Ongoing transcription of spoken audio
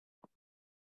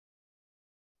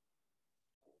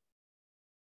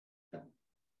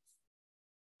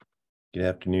Good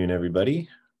afternoon, everybody.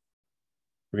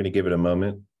 We're going to give it a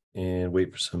moment and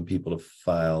wait for some people to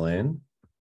file in.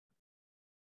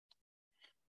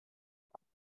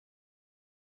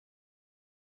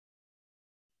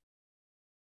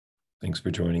 Thanks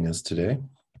for joining us today.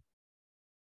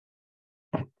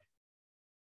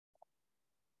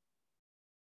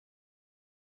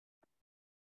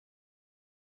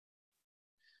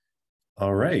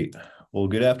 All right. Well,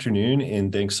 good afternoon,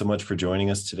 and thanks so much for joining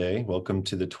us today. Welcome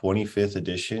to the 25th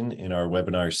edition in our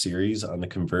webinar series on the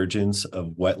convergence of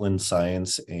wetland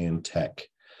science and tech.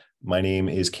 My name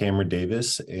is Cameron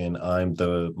Davis, and I'm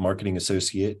the marketing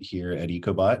associate here at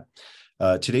Ecobot.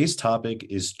 Today's topic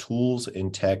is tools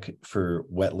and tech for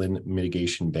wetland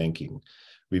mitigation banking.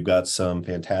 We've got some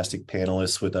fantastic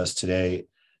panelists with us today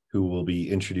who will be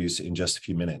introduced in just a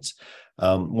few minutes.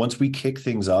 Once we kick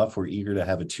things off, we're eager to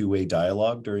have a two-way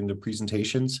dialogue during the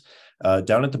presentations.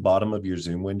 Down at the bottom of your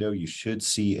Zoom window, you should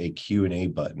see a Q&A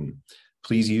button.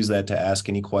 Please use that to ask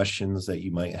any questions that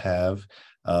you might have.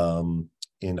 And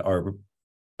our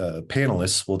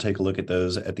panelists will take a look at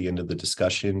those at the end of the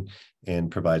discussion and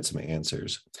provide some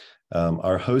answers.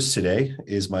 Our host today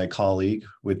is my colleague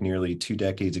with nearly 2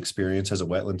 decades experience as a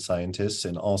wetland scientist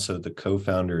and also the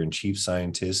co-founder and chief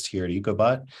scientist here at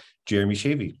Ecobot, Jeremy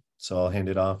Schewe. So I'll hand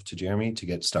it off to Jeremy to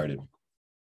get started.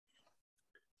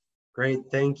 Great,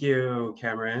 thank you,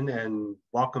 Cameron, and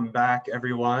welcome back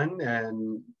everyone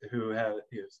and who has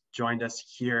joined us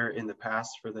here in the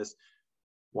past for this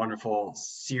wonderful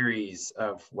series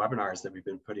of webinars that we've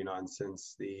been putting on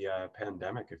since the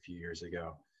pandemic a few years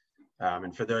ago.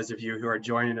 And for those of you who are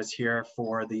joining us here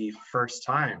for the first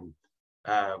time,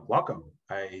 welcome.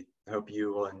 I hope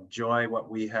you will enjoy what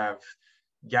we have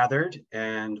gathered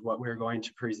and what we're going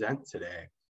to present today.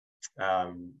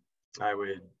 I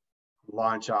would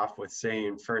launch off with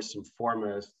saying first and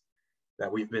foremost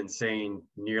that we've been saying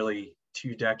nearly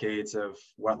 2 decades of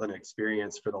wetland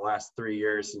experience for the last 3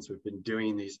 years since we've been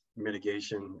doing these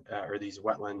mitigation or these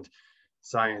wetland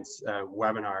science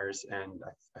webinars, and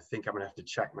I think I'm gonna have to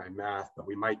check my math, but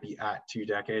we might be at 2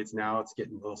 decades now. It's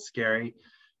getting a little scary,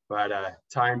 but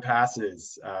time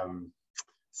passes.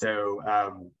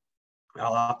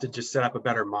 I'll have to just set up a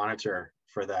better monitor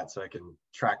for that so I can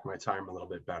track my time a little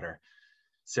bit better.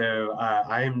 So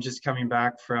I am just coming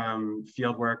back from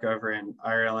field work over in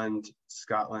Ireland,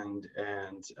 Scotland,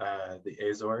 and the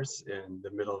Azores in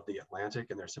the middle of the Atlantic,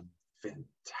 and there's some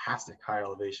fantastic high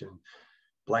elevation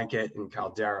blanket and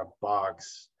caldera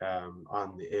bogs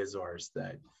on the Azores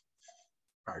that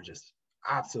are just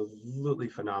absolutely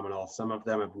phenomenal. Some of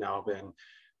them have now been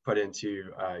put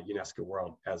into UNESCO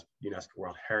World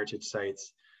Heritage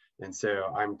Sites. And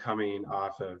so I'm coming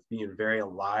off of being very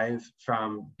alive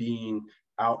from being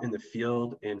out in the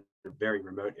field in very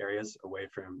remote areas away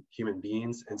from human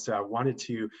beings. And so I wanted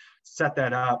to set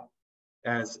that up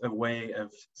as a way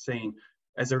of saying,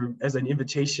 as an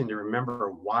invitation to remember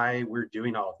why we're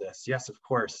doing all of this. Yes, of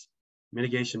course,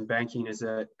 mitigation banking is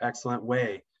an excellent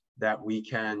way that we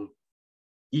can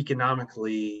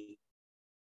economically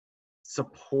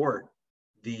support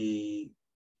the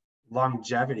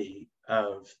longevity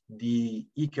of the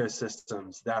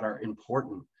ecosystems that are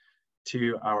important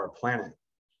to our planet,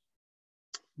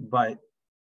 but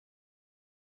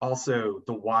also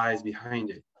the whys behind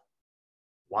it,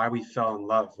 why we fell in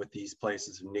love with these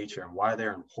places of nature and why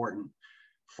they're important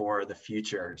for the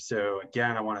future. So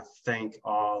again, I want to thank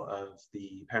all of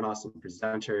the panelists and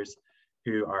presenters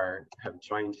who have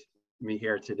joined me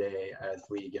here today as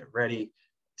we get ready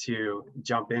to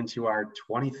jump into our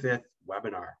 25th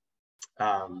webinar.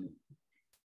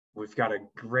 We've got a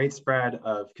great spread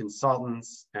of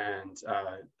consultants and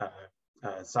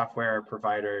software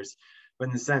providers, but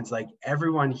in the sense, like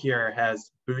everyone here has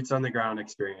boots on the ground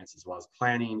experience as well as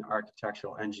planning,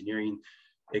 architectural, engineering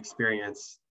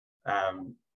experience,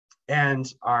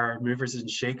 and are movers and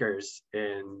shakers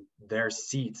in their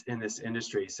seats in this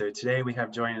industry. So today we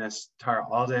have joining us Tara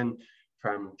Allden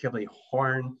from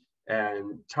Kimley-Horn,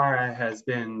 and Tara has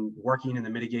been working in the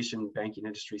mitigation banking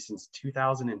industry since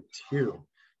 2002.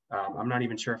 I'm not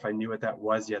even sure if I knew what that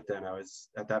was yet then. I was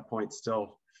at that point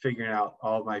still figuring out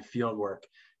all my field work.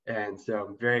 And so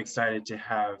I'm very excited to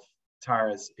have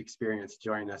Tara's experience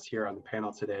join us here on the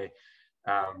panel today.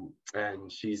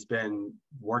 And she's been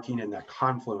working in that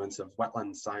confluence of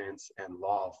wetland science and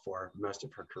law for most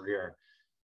of her career.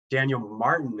 Daniel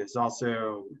Martin is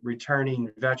also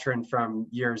returning veteran from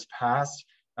years past,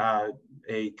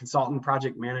 a consultant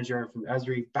project manager from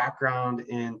Esri, background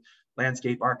in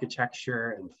landscape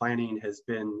architecture and planning, has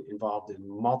been involved in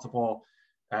multiple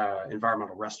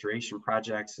environmental restoration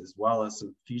projects, as well as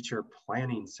some future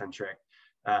planning centric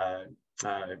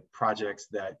projects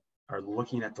that are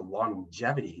looking at the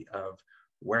longevity of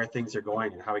where things are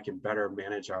going and how we can better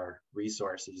manage our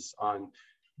resources on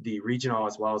the regional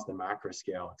as well as the macro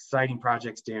scale. Exciting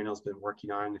projects Daniel's been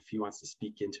working on. If he wants to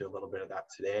speak into a little bit of that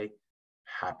today,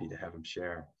 happy to have him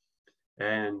share.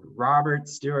 And Robert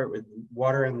Stewart with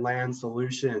Water and Land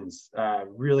Solutions.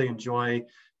 Really enjoy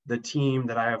the team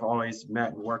that I have always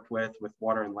met and worked with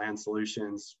Water and Land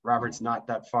Solutions. Robert's not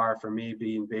that far from me,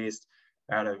 being based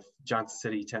out of Johnson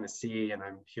City, Tennessee, and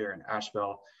I'm here in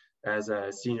Asheville as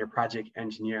a senior project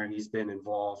engineer. He's been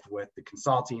involved with the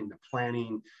consulting, the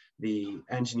planning, the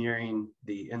engineering,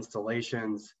 the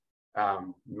installations,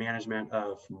 management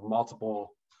of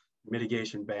multiple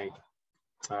mitigation bank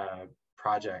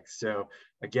projects. So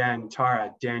again,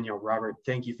 Tara, Daniel, Robert,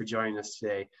 thank you for joining us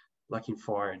today. Looking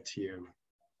forward to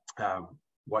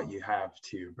what you have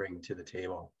to bring to the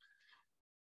table.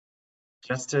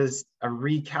 Just as a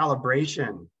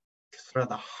recalibration, sort of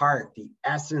the heart, the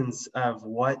essence of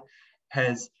what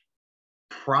has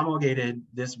promulgated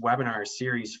this webinar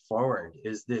series forward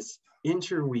is this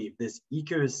interweave, this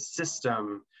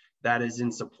ecosystem that is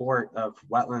in support of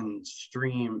wetland,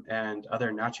 stream, and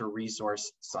other natural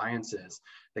resource sciences.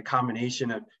 The combination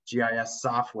of GIS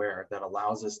software that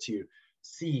allows us to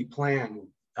see, plan,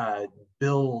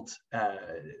 build,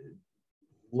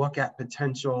 look at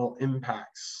potential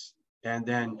impacts, and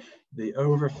then the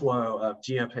overflow of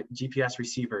GPS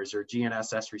receivers or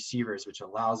GNSS receivers, which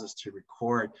allows us to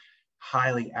record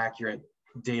highly accurate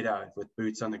data with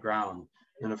boots on the ground.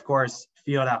 And of course,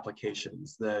 field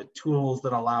applications, the tools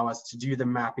that allow us to do the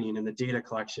mapping and the data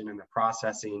collection and the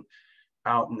processing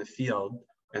out in the field.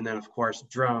 And then of course,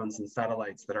 drones and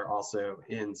satellites that are also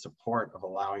in support of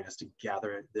allowing us to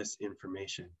gather this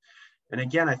information. And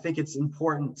again, I think it's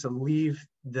important to leave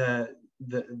the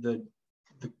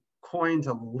coin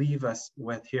to leave us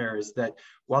with here is that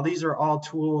while these are all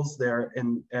tools there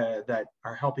and that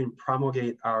are helping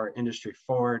promulgate our industry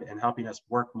forward and helping us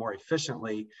work more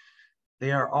efficiently,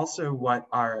 they are also what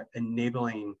are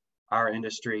enabling our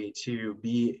industry to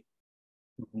be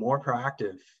more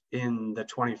proactive in the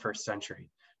 21st century,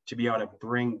 to be able to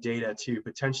bring data to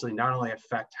potentially not only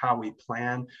affect how we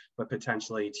plan, but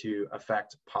potentially to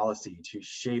affect policy, to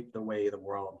shape the way the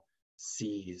world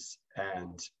sees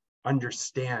and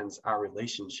understands our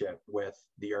relationship with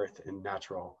the earth and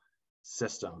natural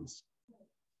systems.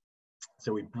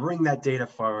 So we bring that data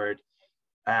forward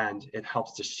and it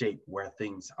helps to shape where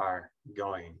things are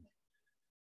going.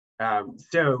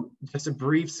 So just a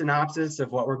brief synopsis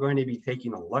of what we're going to be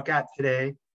taking a look at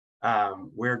today.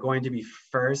 We're going to be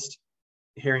first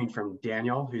hearing from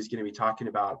Daniel, who's going to be talking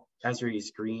about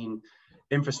Esri's green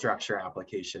infrastructure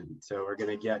application. So we're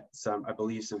going to get some, I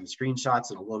believe, some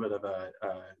screenshots and a little bit of a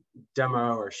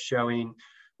demo or showing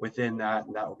within that.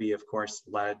 And that will be, of course,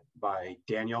 led by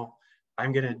Daniel.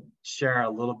 I'm going to share a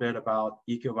little bit about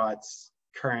Ecobot's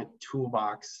current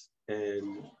toolbox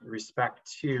in respect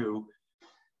to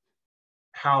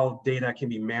how data can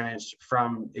be managed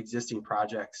from existing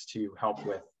projects to help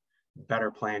with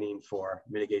better planning for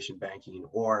mitigation banking,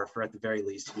 or for at the very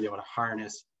least to be able to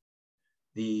harness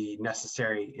the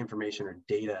necessary information or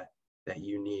data that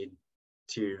you need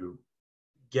to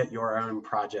get your own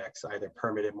projects either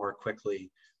permitted more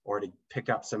quickly or to pick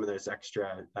up some of those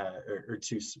extra or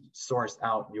to source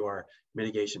out your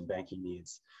mitigation banking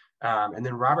needs. And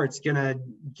then Robert's gonna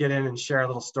get in and share a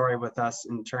little story with us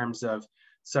in terms of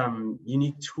some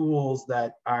unique tools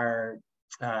that are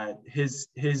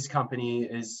his company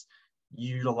is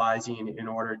utilizing in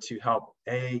order to help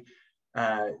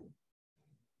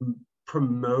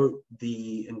promote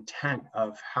the intent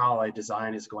of how a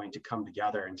design is going to come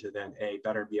together and to then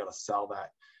better be able to sell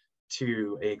that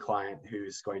to a client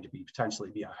who's going to be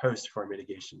potentially be a host for a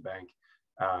mitigation bank,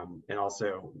 and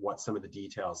also what some of the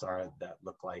details are that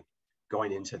look like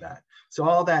going into that. So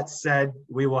all that said,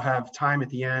 we will have time at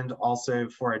the end also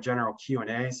for a general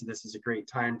Q&A. So this is a great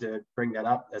time to bring that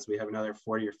up as we have another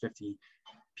 40 or 50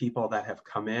 people that have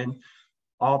come in.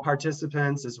 All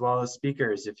participants as well as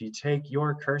speakers, if you take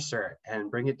your cursor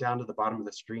and bring it down to the bottom of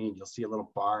the screen, you'll see a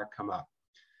little bar come up.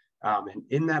 And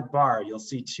in that bar, you'll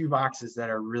see two boxes that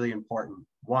are really important.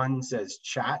 One says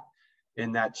chat.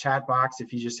 In that chat box,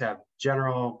 if you just have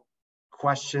general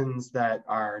questions that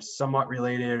are somewhat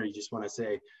related, or you just want to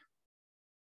say,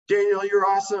 Daniel, you're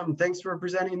awesome, thanks for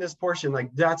presenting this portion, like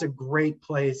that's a great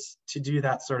place to do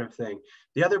that sort of thing.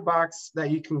 The other box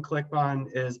that you can click on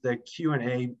is the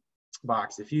Q&A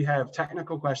box. If you have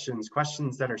technical questions,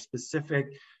 questions that are specific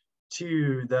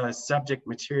to the subject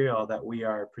material that we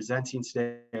are presenting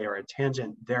today or a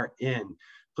tangent therein,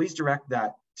 please direct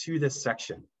that to this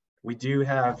section. We do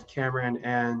have Cameron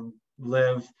and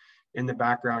Liv in the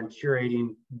background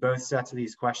curating both sets of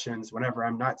these questions. Whenever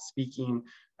I'm not speaking,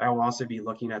 I will also be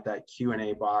looking at that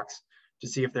Q&A box to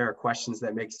see if there are questions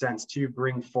that make sense to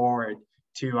bring forward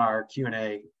to our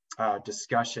Q&A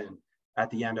discussion at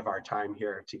the end of our time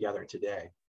here together today.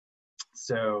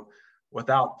 So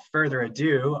without further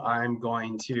ado, I'm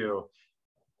going to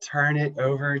turn it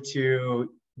over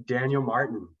to Daniel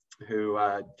Martin, who,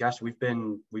 gosh, we've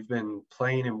been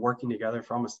playing and working together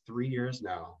for almost 3 years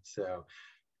now. So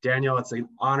Daniel, it's an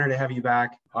honor to have you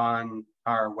back on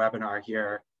our webinar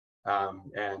here.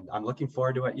 And I'm looking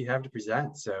forward to what you have to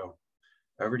present. So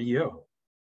over to you.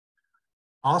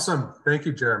 Awesome. Thank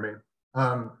you, Jeremy.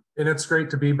 And it's great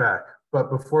to be back. But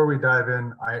before we dive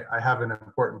in, I have an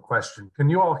important question. Can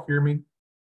you all hear me?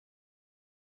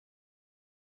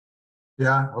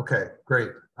 Yeah, okay,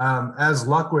 great. As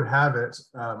luck would have it,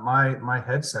 my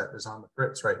headset is on the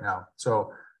fritz right now.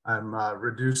 So I'm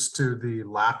reduced to the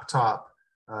laptop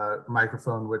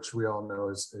microphone, which we all know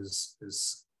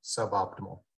is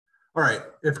suboptimal. All right,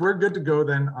 if we're good to go,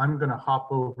 then I'm gonna hop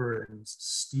over and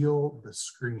steal the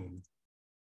screen.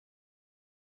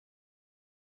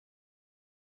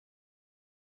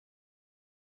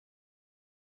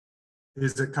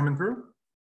 Is it coming through?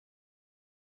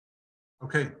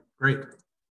 Okay, great.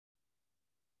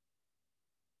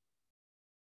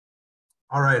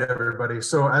 All right, everybody.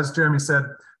 So as Jeremy said,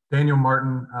 Daniel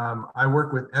Martin, I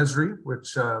work with Esri,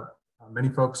 which many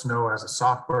folks know as a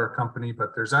software company,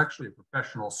 but there's actually a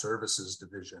professional services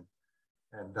division.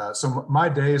 And so my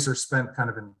days are spent kind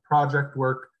of in project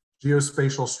work,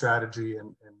 geospatial strategy,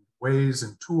 and ways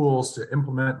and tools to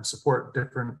implement and support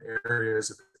different areas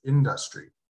of industry.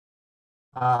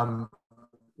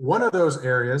 One of those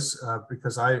areas,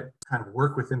 because I kind of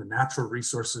work within the natural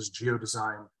resources,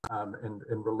 geodesign,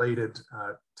 and related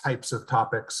types of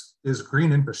topics, is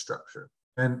green infrastructure.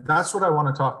 And that's what I want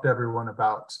to talk to everyone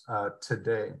about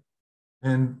today.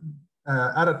 And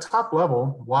at a top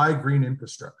level, why green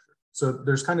infrastructure? So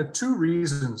there's kind of two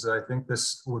reasons that I think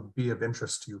this would be of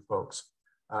interest to you folks.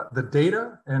 The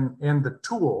data and the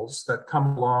tools that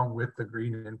come along with the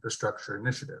green infrastructure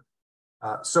initiative.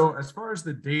 So as far as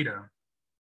the data,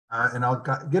 and I'll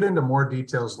get into more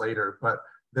details later, but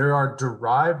there are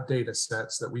derived data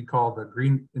sets that we call the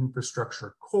green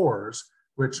infrastructure cores,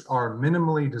 which are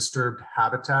minimally disturbed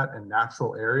habitat and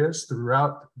natural areas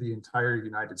throughout the entire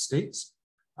United States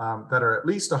that are at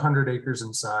least 100 acres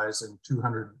in size and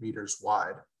 200 meters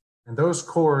wide. And those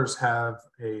cores have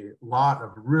a lot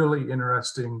of really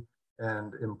interesting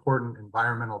and important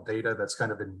environmental data that's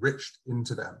kind of enriched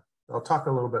into them. I'll talk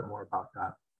a little bit more about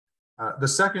that. The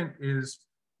second is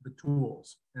the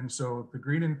tools. And so the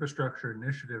Green Infrastructure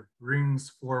Initiative brings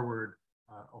forward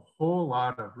a whole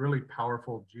lot of really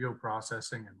powerful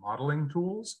geoprocessing and modeling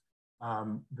tools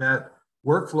that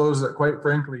workflows that quite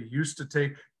frankly used to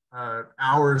take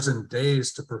hours and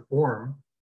days to perform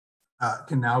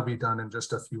can now be done in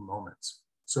just a few moments.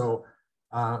 So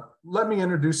let me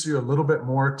introduce you a little bit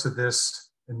more to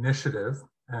this initiative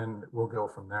and we'll go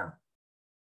from there.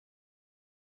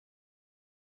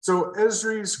 So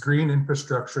Esri's Green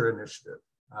Infrastructure Initiative,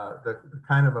 the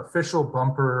kind of official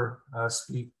bumper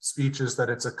speech is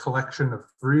that it's a collection of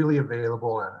freely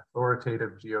available and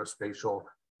authoritative geospatial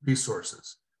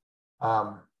resources.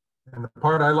 And the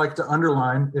part I like to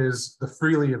underline is the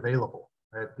freely available.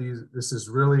 Right? This is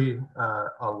really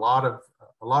a lot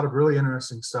of really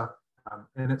interesting stuff,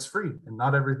 and it's free, and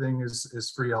not everything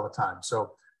is free all the time.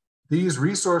 So these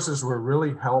resources were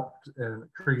really helped and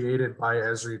created by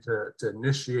Esri to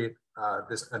initiate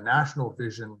a national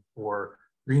vision for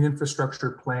green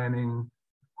infrastructure planning,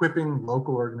 equipping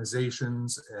local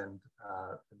organizations and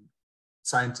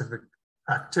scientific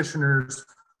practitioners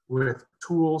with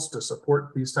tools to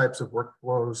support these types of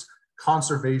workflows,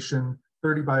 conservation,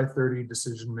 30 by 30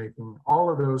 decision making,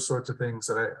 all of those sorts of things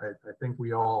that I think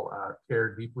we all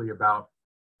care deeply about.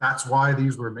 That's why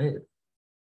these were made.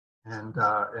 And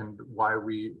why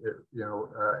we,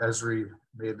 Esri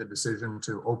made the decision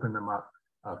to open them up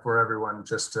for everyone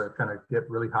just to kind of get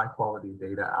really high quality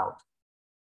data out.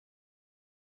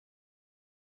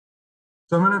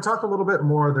 So I'm going to talk a little bit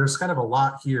more. There's kind of a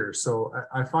lot here. So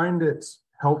I find it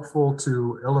helpful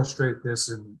to illustrate this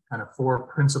in kind of 4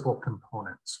 principal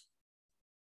components.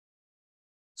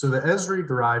 So the Esri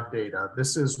derived data,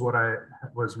 this is what I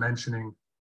was mentioning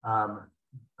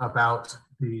about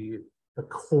the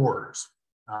cores,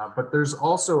 but there's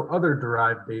also other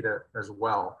derived data as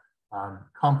well.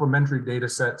 Complementary data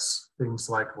sets, things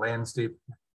like landscape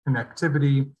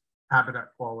connectivity, habitat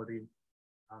quality.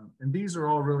 And these are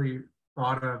all really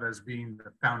thought of as being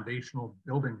the foundational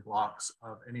building blocks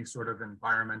of any sort of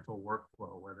environmental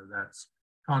workflow, whether that's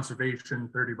conservation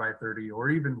 30 by 30, or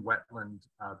even wetland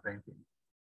banking.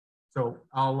 So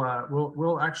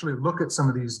we'll actually look at some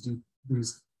of these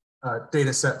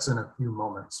data sets in a few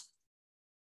moments.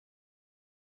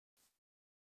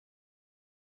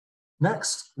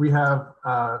 Next, we have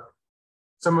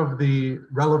some of the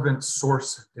relevant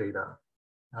source data.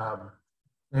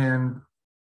 And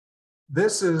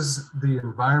this is the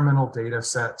environmental data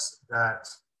sets that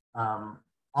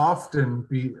often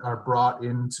are brought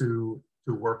into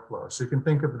workflow. So you can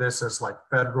think of this as like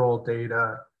federal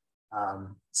data,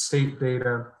 state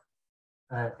data,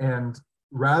 and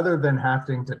rather than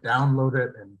having to download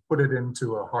it and put it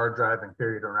into a hard drive and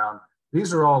carry it around,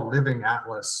 these are all living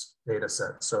atlas data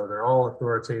sets. So they're all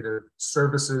authoritative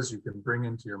services you can bring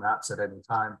into your maps at any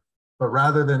time. But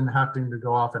rather than having to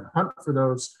go off and hunt for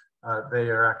those, they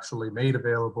are actually made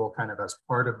available kind of as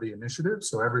part of the initiative.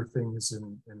 So everything is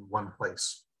in one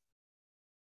place.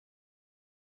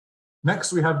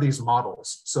 Next, we have these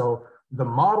models. So the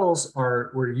models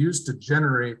were used to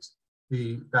generate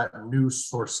that new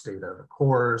source data, the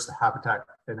cores, the habitat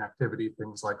and activity,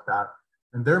 things like that.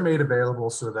 And they're made available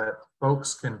so that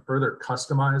folks can further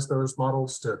customize those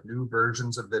models to new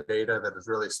versions of the data that is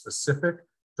really specific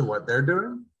to what they're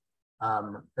doing.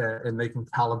 And they can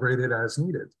calibrate it as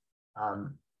needed.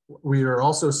 We are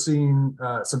also seeing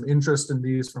some interest in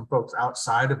these from folks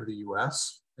outside of the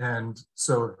US. And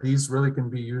so these really can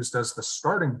be used as the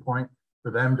starting point for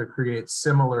them to create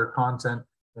similar content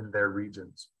in their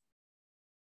regions.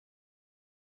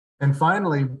 And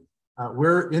finally,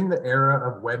 we're in the era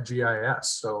of web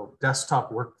GIS. So desktop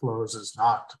workflows is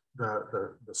not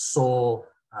the sole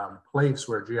place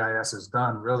where GIS is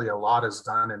done. Really, a lot is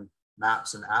done in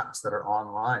maps and apps that are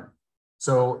online.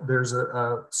 So there's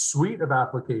a suite of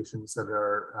applications that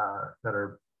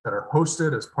are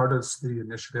hosted as part of the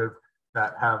initiative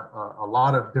that have a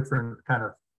lot of different kind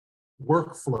of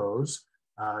workflows.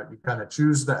 You kind of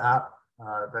choose the app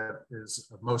that is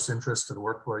of most interest to the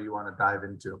workflow you want to dive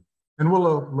into. And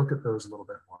we'll look at those a little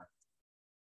bit more.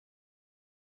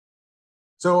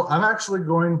 So I'm actually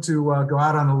going to go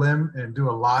out on a limb and do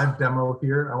a live demo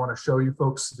here. I want to show you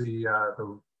folks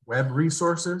the web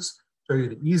resources, show you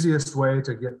the easiest way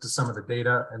to get to some of the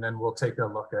data, and then we'll take a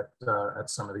look at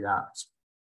some of the apps.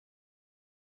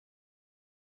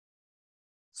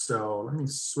 So let me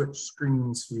switch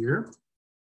screens here.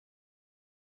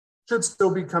 Should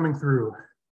still be coming through.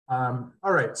 All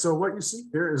right, so what you see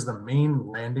here is the main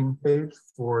landing page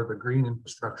for the Green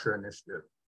Infrastructure Initiative.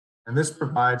 And this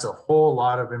provides a whole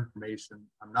lot of information.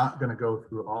 I'm not going to go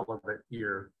through all of it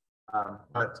here,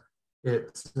 but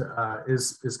it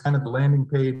is kind of the landing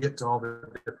page, get to all the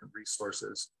different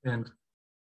resources. And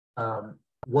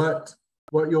what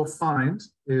you'll find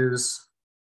is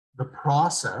the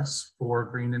process for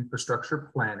green infrastructure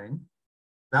planning.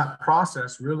 That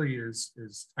process really is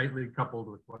tightly coupled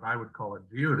with what I would call a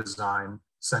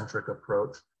geodesign-centric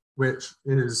approach, which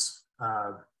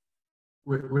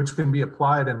can be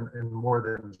applied in more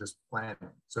than just planning.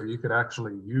 So you could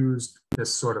actually use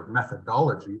this sort of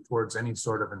methodology towards any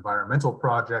sort of environmental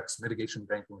projects, mitigation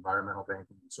banking, environmental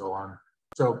banking, and so on.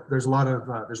 So there's a lot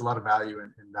of value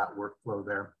in that workflow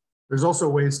there. There's also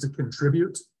ways to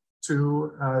contribute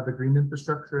to the Green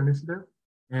Infrastructure Initiative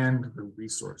and the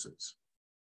resources.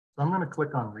 So I'm going to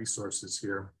click on resources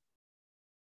here.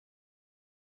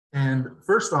 And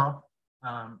first off,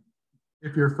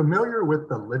 if you're familiar with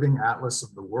the Living Atlas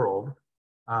of the World,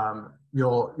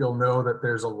 you'll know that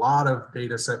there's a lot of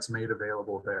data sets made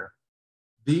available there.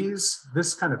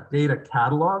 This kind of data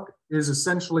catalog is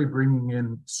essentially bringing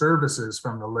in services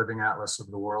from the Living Atlas of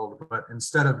the World, but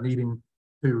instead of needing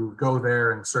to go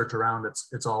there and search around,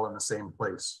 it's all in the same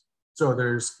place. So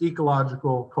there's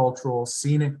ecological, cultural,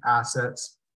 scenic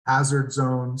assets, hazard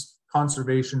zones,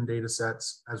 conservation data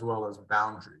sets, as well as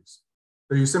boundaries.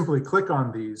 So you simply click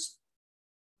on these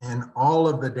and all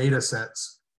of the data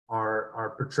sets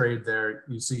are portrayed there.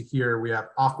 You see here we have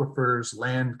aquifers,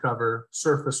 land cover,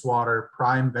 surface water,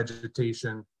 prime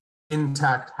vegetation,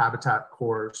 intact habitat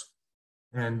cores,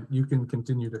 and you can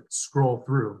continue to scroll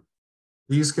through.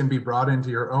 These can be brought into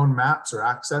your own maps or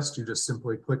accessed. You just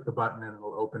simply click the button and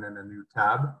it'll open in a new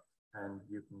tab and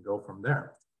you can go from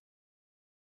there.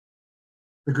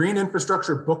 The Green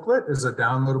Infrastructure Booklet is a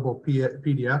downloadable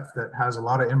PDF that has a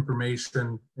lot of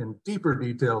information in deeper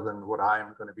detail than what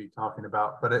I'm going to be talking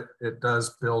about, but it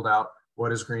does build out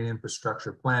what is green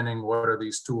infrastructure planning, what are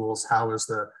these tools, how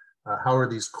are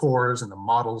these cores and the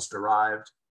models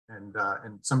derived, and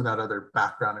some of that other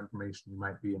background information you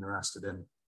might be interested in.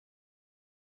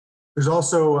 There's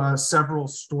also several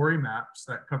story maps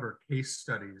that cover case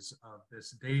studies of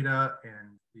this data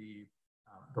and the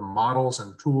the models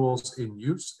and tools in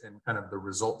use and kind of the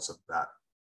results of that.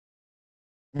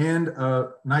 And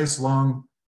a nice long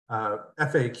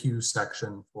FAQ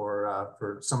section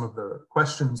for some of the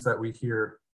questions that we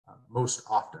hear most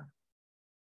often.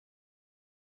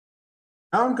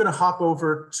 Now I'm going to hop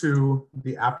over to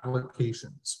the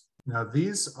applications. Now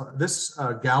this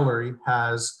gallery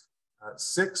has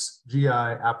 6 GI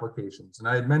applications, and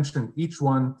I had mentioned each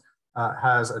one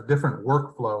has a different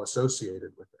workflow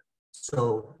associated with it.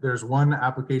 So there's one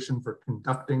application for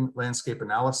conducting landscape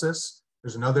analysis.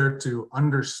 There's another to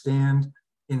understand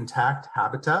intact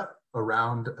habitat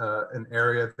around an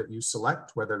area that you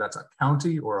select, whether that's a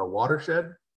county or a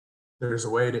watershed. There's a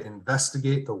way to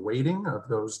investigate the weighting of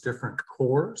those different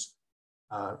cores,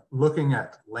 looking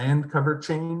at land cover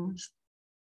change,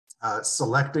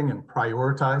 selecting and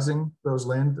prioritizing those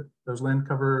land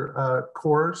cover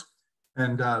cores.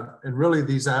 And really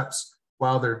these apps,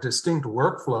 while they're distinct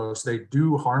workflows, they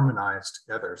do harmonize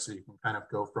together, so you can kind of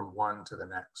go from one to the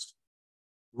next.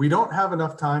 We don't have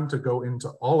enough time to go into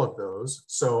all of those,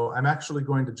 so I'm actually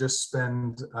going to just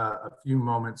spend a few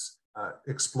moments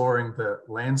exploring the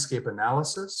landscape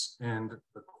analysis and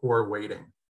the core weighting.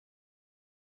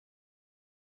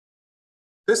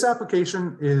 This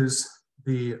application is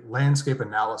the landscape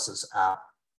analysis app.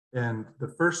 And the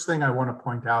first thing I want to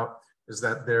point out is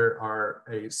that there are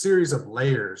a series of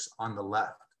layers on the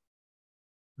left.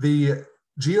 The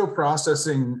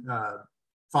geoprocessing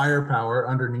firepower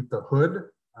underneath the hood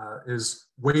is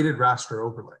weighted raster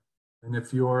overlay. And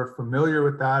if you're familiar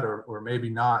with that, or maybe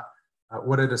not,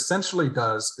 what it essentially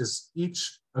does is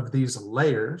each of these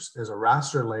layers is a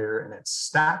raster layer, and it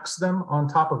stacks them on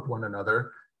top of one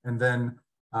another, and then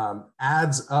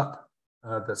adds up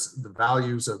the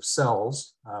values of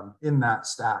cells in that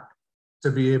stack to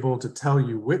be able to tell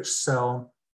you which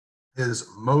cell is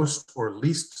most or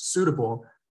least suitable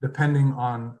depending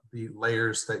on the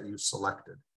layers that you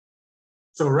selected.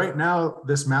 So right now,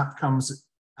 this map comes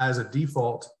as a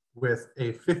default with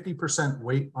a 50%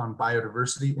 weight on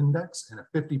biodiversity index and a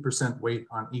 50% weight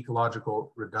on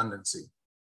ecological redundancy.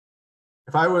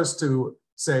 If I was to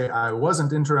say I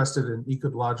wasn't interested in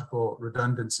ecological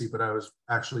redundancy, but I was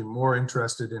actually more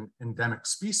interested in endemic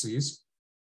species,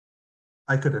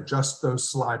 I could adjust those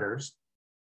sliders,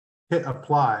 hit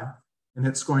apply, and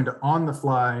it's going to on the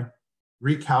fly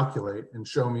recalculate and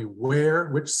show me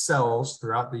which cells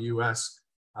throughout the US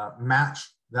match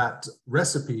that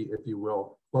recipe, if you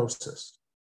will, closest.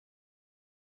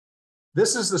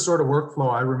 This is the sort of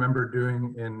workflow I remember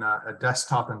doing in a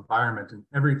desktop environment. And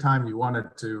every time you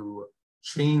wanted to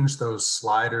change those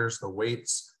sliders, the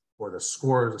weights, or the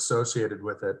scores associated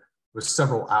with it, was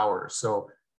several hours. So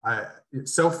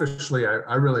selfishly,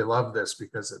 I really love this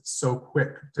because it's so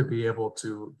quick to be able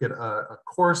to get a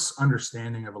coarse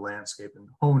understanding of a landscape and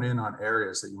hone in on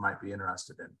areas that you might be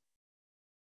interested in.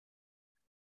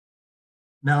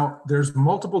 Now, there's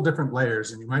multiple different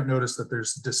layers, and you might notice that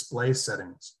there's display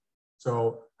settings.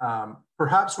 So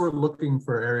perhaps we're looking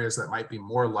for areas that might be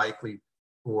more likely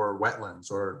for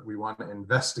wetlands, or we want to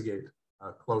investigate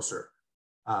closer.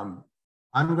 I'm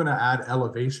going to add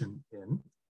elevation in.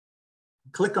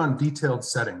 Click on detailed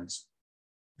settings.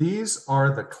 These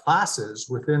are the classes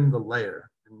within the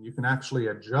layer, and you can actually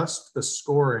adjust the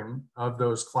scoring of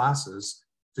those classes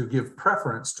to give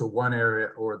preference to one area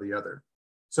or the other.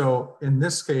 So in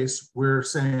this case, we're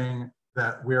saying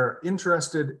that we're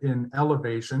interested in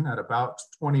elevation at about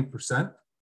 20%,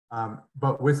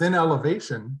 but within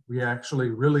elevation, we actually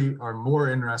really are more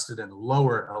interested in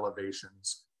lower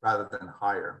elevations rather than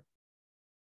higher.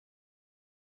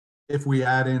 If we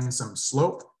add in some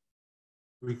slope,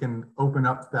 we can open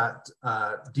up that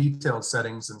detailed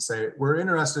settings and say, we're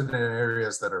interested in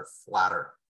areas that are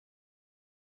flatter.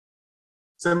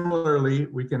 Similarly,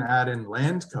 we can add in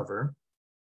land cover.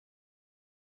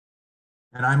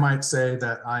 And I might say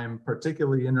that I am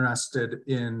particularly interested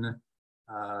in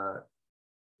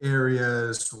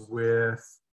areas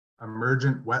with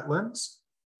emergent wetlands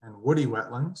and woody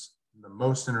wetlands. I'm the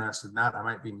most interested in that. I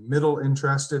might be middle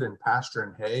interested in pasture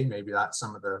and hay. Maybe that's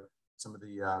some of the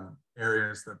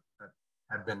areas that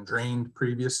had been drained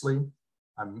previously.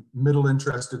 I'm middle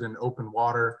interested in open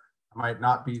water. I might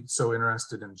not be so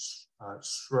interested in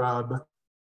shrub.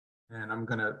 And I'm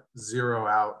going to zero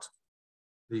out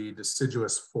the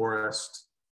deciduous forest,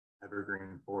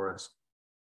 evergreen forest,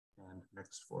 and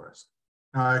mixed forest.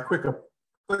 Now I click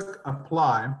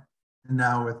apply, and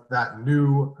now with that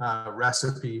new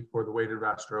recipe for the weighted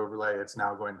raster overlay, it's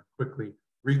now going to quickly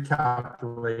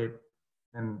recalculate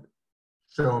and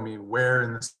show me where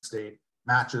in the state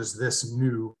matches this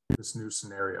new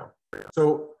scenario.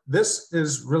 So this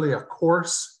is really a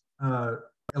coarse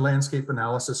landscape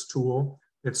analysis tool.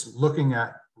 It's looking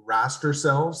at raster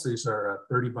cells. These are a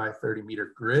 30 by 30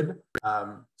 meter grid.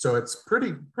 So it's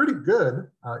pretty good.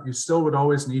 You still would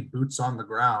always need boots on the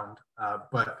ground,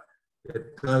 but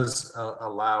it does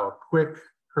allow a quick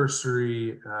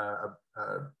cursory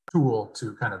tool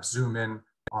to kind of zoom in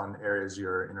on areas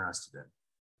you're interested in.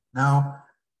 Now,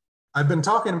 I've been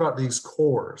talking about these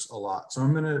cores a lot, so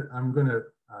I'm gonna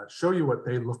show you what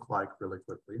they look like really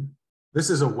quickly. This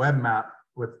is a web map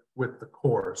with the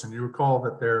cores, and you recall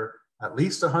that they're at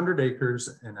least 100 acres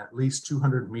and at least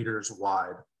 200 meters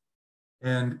wide.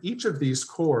 And each of these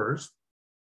cores,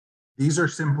 these are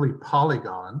simply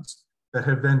polygons that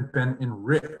have then been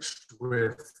enriched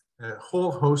with a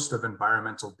whole host of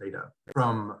environmental data,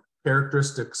 from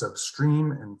characteristics of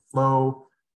stream and flow,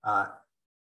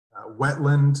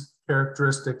 wetland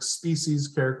characteristics, species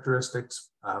characteristics,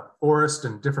 forest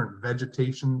and different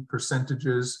vegetation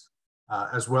percentages,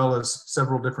 as well as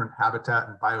several different habitat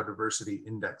and biodiversity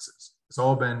indexes. It's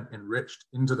all been enriched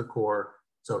into the core,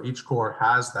 so each core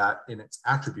has that in its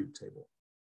attribute table.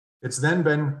 It's then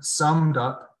been summed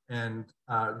up and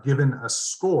given a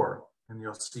score, and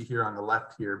you'll see here on the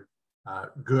left here,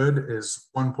 good is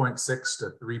 1.6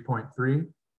 to 3.3,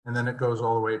 and then it goes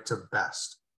all the way to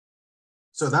best.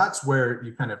 So that's where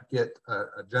you kind of get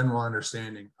a general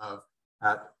understanding of,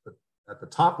 at the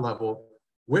top level,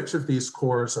 which of these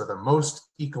cores are the most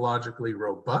ecologically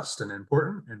robust and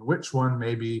important, and which one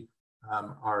maybe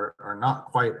are not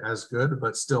quite as good,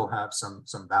 but still have some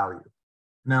value.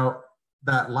 Now,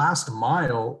 that last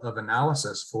mile of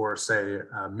analysis for, say,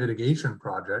 a mitigation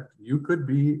project, you could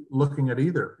be looking at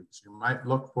either of these. You might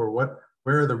look for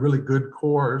where are the really good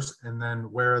cores, and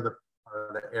then where are the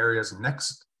areas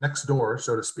next door,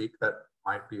 so to speak, that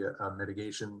might be a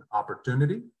mitigation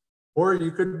opportunity. Or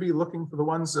you could be looking for the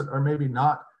ones that are maybe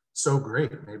not so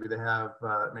great. Maybe they have,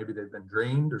 maybe they've been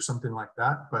drained or something like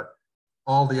that, but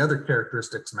all the other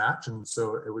characteristics match, and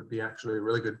so it would be actually a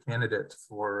really good candidate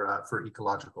for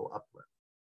ecological uplift.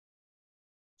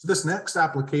 So this next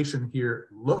application here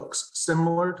looks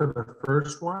similar to the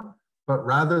first one, but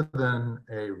rather than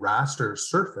a raster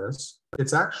surface,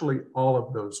 it's actually all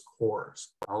of those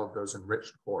cores, all of those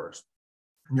enriched cores.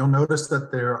 And you'll notice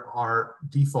that there are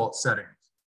default settings.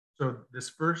 So this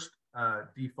first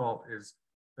default is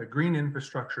the green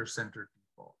infrastructure center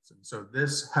defaults. And so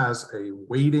this has a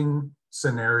weighting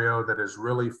scenario that is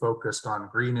really focused on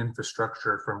green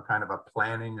infrastructure from kind of a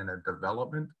planning and a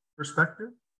development perspective.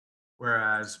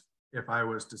 Whereas if I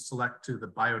was to select to the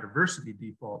biodiversity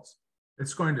defaults,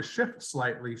 it's going to shift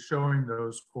slightly, showing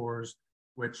those cores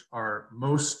which are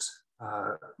most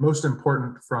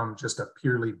important from just a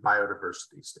purely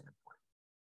biodiversity standpoint.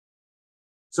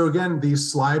 So again,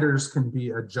 these sliders can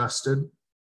be adjusted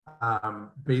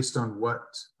based on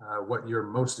what you're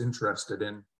most interested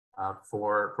in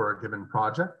for a given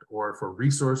project, or for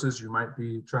resources you might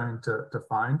be trying to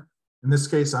find. In this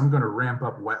case, I'm going to ramp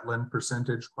up wetland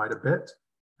percentage quite a bit,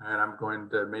 and I'm going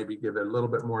to maybe give it a little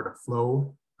bit more to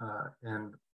flow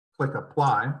and click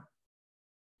apply.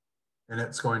 And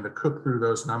it's going to cook through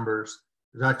those numbers.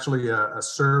 There's actually a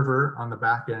server on the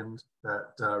back end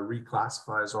that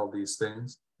reclassifies all these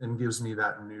things and gives me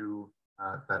that new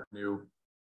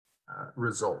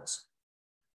results.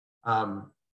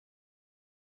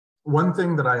 One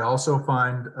thing that I also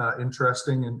find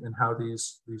interesting in how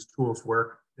these tools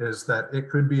work is that it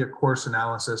could be a course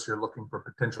analysis. You're looking for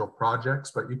potential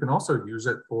projects, but you can also use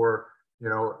it for,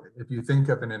 if you think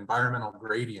of an environmental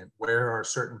gradient, where are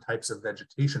certain types of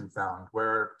vegetation found? Where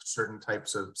are certain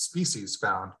types of species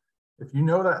found? If you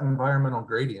know that environmental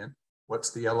gradient,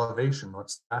 what's the elevation,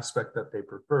 what's the aspect that they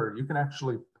prefer, you can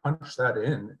actually punch that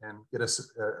in and get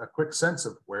a quick sense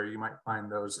of where you might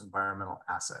find those environmental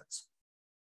assets.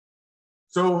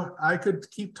 So I could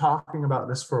keep talking about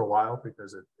this for a while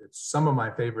because it's some of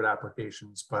my favorite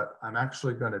applications, but I'm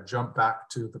actually going to jump back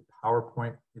to the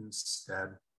PowerPoint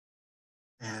instead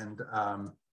and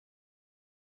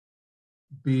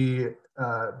be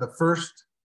the first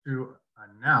to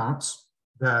announce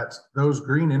that those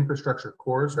green infrastructure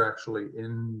cores are actually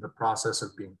in the process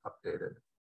of being updated.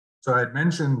 So I had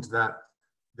mentioned that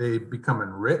they become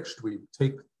enriched. We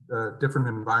take different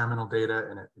environmental data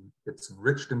and it gets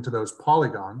enriched into those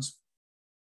polygons.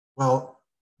 Well,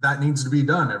 that needs to be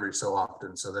done every so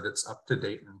often so that it's up to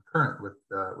date and current with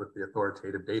the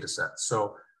authoritative data sets.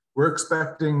 So we're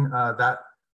expecting that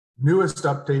newest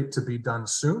update to be done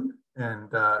soon, and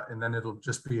then it'll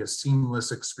just be a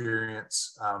seamless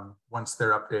experience. Once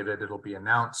they're updated, it'll be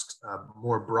announced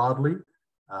more broadly,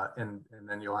 and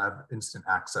then you'll have instant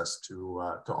access to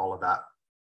all of that.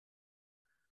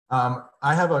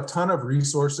 I have a ton of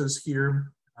resources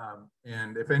here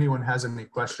And if anyone has any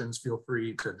questions, feel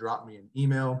free to drop me an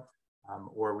email,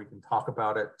 or we can talk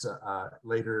about it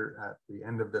later at the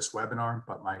end of this webinar.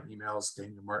 But my email is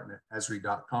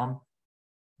danielmartin@esri.com.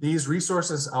 These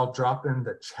resources I'll drop in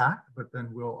the chat, but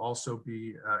then we'll also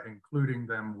be including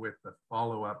them with the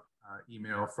follow-up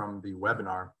email from the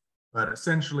webinar. But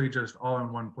essentially just all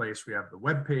in one place, we have the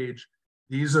web page.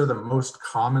 These are the most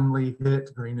commonly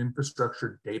hit green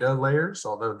infrastructure data layers,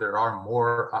 although there are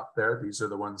more up there. These are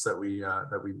the ones that we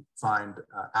find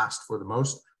asked for the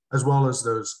most, as well as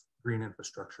those green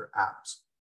infrastructure apps.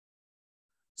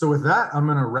 So with that, I'm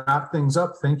going to wrap things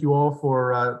up. Thank you all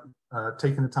for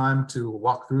taking the time to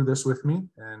walk through this with me,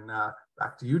 and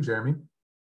back to you, Jeremy.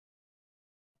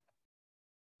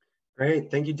 Great,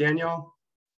 thank you, Daniel.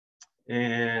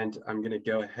 And I'm going to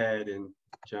go ahead and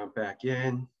jump back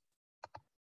in.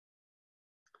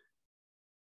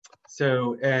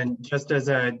 So, and just as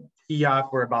a tee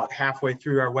off, we're about halfway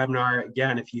through our webinar.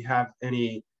 Again, if you have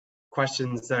any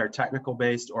questions that are technical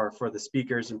based or for the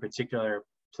speakers in particular,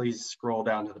 please scroll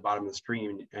down to the bottom of the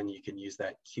screen and you can use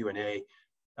that Q&A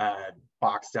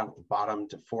box down at the bottom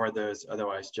to forward those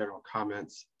otherwise general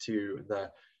comments to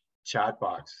the chat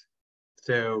box.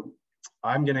 So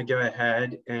I'm going to go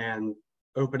ahead and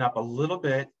open up a little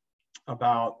bit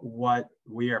about what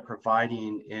we are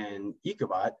providing in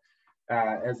Ecobot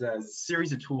as a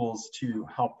series of tools to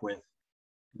help with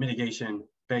mitigation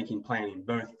banking planning,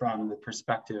 both from the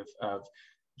perspective of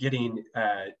getting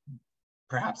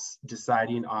perhaps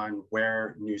deciding on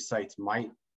where new sites might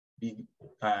be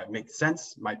make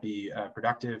sense, might be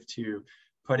productive to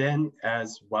put in,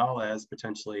 as well as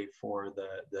potentially for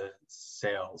the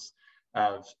sales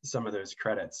of some of those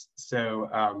credits. So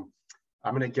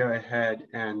I'm going to go ahead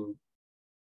and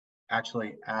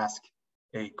actually ask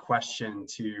a question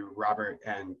to Robert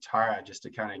and Tara just to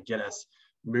kind of get us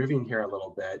moving here a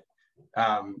little bit.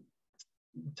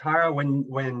 Tara,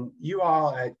 when you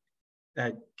all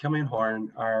at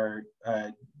Kimley-Horn are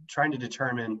trying to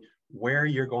determine where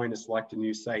you're going to select a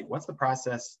new site, what's the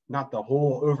process, not the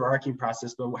whole overarching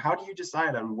process, but how do you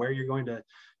decide on where you're going to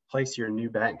place your new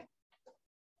bank?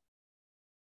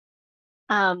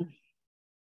 The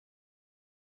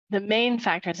main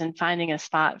factors in finding a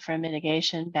spot for a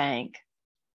mitigation bank,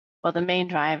 well, the main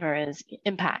driver is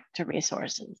impact to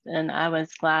resources. And I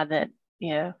was glad that,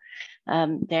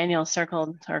 Daniel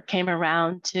circled or came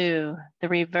around to the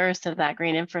reverse of that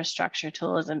green infrastructure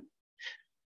tool as a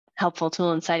helpful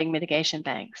tool in citing mitigation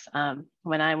banks.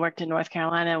 When I worked in North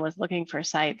Carolina, I was looking for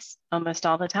sites almost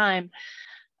all the time.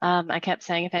 I kept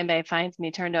saying, if anybody finds me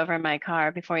turned over in my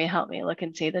car, before you help me, look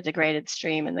and see the degraded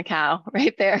stream and the cow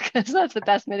right there, because that's the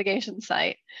best mitigation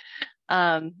site.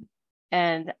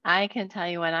 And I can tell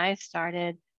you when I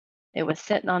started, it was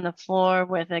sitting on the floor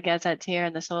with a gazetteer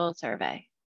and the soil survey.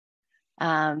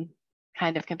 Kind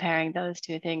of comparing those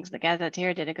two things. The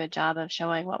gazetteer did a good job of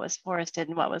showing what was forested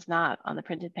and what was not on the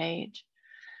printed page.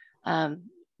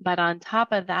 But on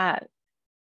top of that,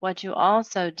 what you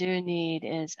also do need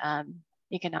is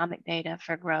economic data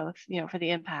for growth, for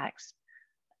the impacts.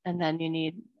 And then you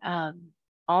need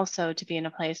also to be in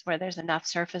a place where there's enough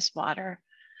surface water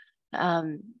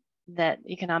that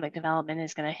economic development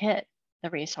is going to hit the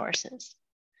resources.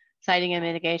 Citing a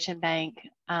mitigation bank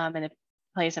in a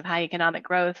place of high economic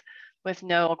growth with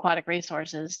no aquatic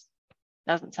resources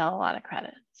doesn't sell a lot of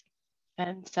credits.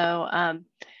 And so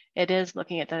it is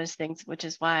looking at those things, which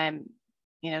is why I'm,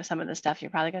 some of the stuff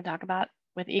you're probably going to talk about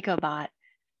with Ecobot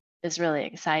is really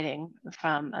exciting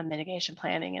from a mitigation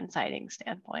planning and siting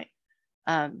standpoint.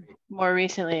 More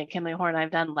recently at Kimley-Horn,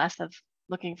 I've done less of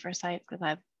looking for sites because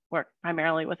I've worked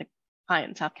primarily with a client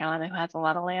in South Carolina who has a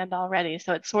lot of land already.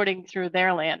 So it's sorting through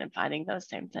their land and finding those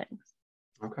same things.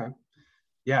 Okay.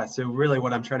 Yeah, so really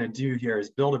what I'm trying to do here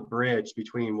is build a bridge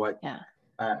between what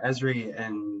Esri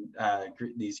and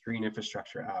these green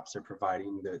infrastructure apps are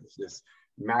providing, this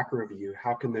macro view.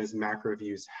 How can those macro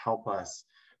views help us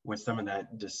with some of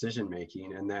that decision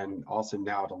making, and then also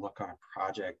now to look on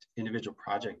a individual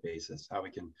project basis, how we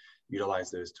can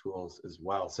utilize those tools as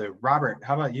well. So Robert,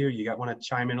 how about you? You want to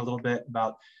chime in a little bit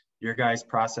about your guys'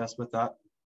 process with that?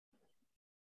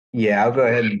 Yeah, I'll go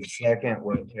ahead and second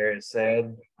what Tara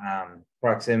said.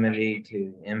 Proximity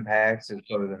to impacts is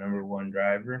probably the #1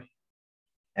 driver.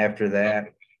 After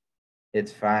that,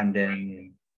 it's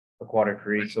finding aquatic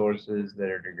resources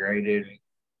that are degraded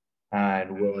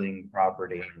and willing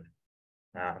property.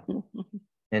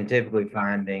 And typically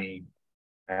finding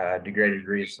a degraded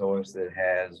resource that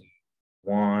has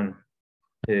 1,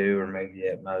 2, or maybe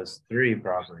at most 3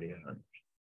 property owners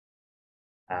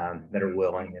that are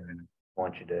willing and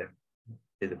want you to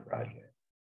do the project.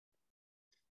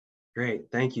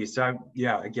 Great, thank you. So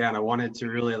yeah, again, I wanted to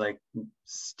really like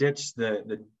stitch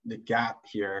the gap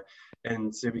here.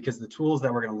 And so because the tools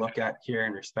that we're going to look at here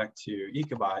in respect to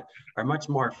Ecobot are much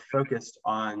more focused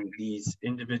on these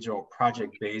individual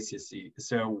project bases.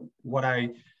 So what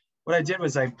I did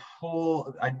was I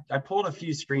pulled a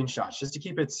few screenshots just to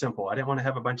keep it simple. I didn't want to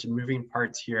have a bunch of moving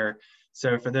parts here.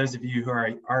 So for those of you who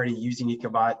are already using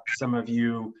Ecobot, some of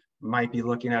you might be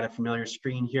looking at a familiar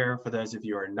screen here. For those of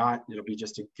you who are not, it'll be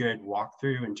just a good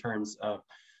walkthrough in terms of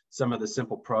some of the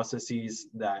simple processes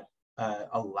that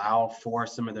allow for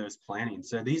some of those planning.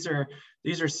 So these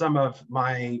are some of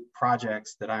my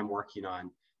projects that I'm working on.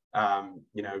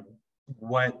 You know,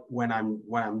 when I'm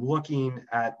looking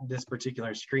at this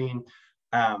particular screen,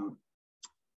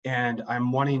 and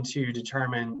I'm wanting to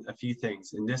determine a few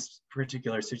things. In this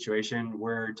particular situation,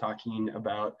 we're talking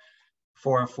about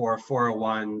 404,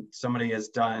 401, somebody has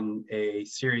done a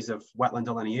series of wetland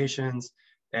delineations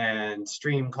and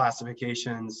stream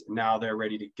classifications. Now they're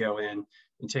ready to go in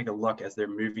and take a look as they're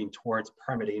moving towards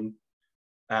permitting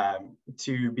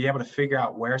to be able to figure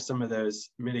out where some of those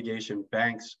mitigation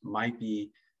banks might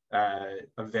be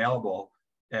available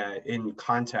in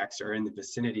context or in the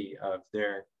vicinity of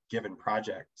their given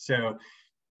project. So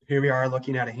here we are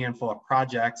looking at a handful of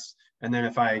projects. And then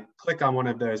if I click on one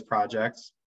of those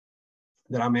projects,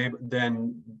 then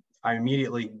I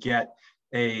immediately get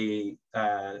a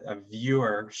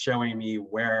viewer showing me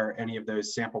where any of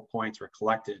those sample points were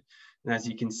collected. And as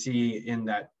you can see in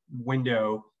that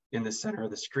window in the center of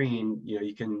the screen, you know,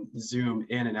 you can zoom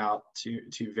in and out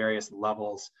to various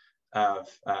levels of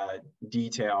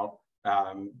detail,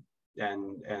 and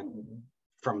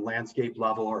from landscape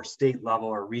level or state level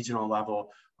or regional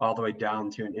level, all the way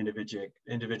down to an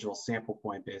individual sample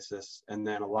point basis. And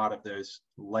then a lot of those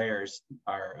layers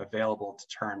are available to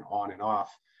turn on and off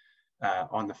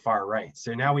on the far right.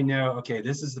 So now we know, okay,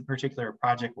 this is the particular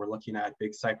project we're looking at,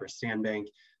 Big Cypress Sandbank.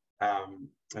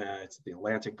 It's the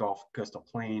Atlantic Gulf Coastal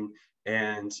Plain.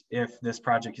 And if this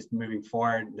project is moving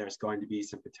forward, there's going to be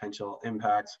some potential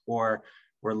impacts, or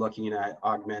we're looking at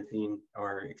augmenting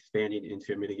or expanding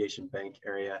into a mitigation bank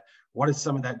area. What is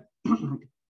some of that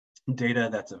data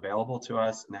that's available to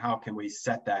us, and how can we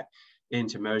set that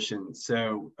into motion?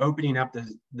 So opening up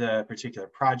the particular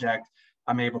project,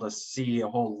 I'm able to see a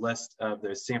whole list of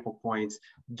those sample points,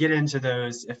 get into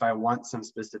those if I want some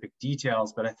specific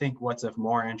details. But I think what's of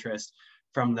more interest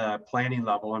from the planning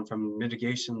level and from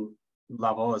mitigation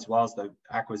level, as well as the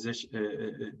acquisition,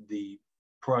 the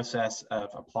process of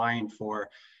applying for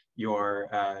your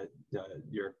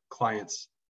client's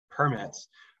permits,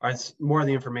 are more of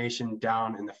the information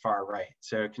down in the far right.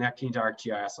 So connecting to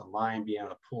ArcGIS Online, being able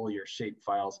to pull your shape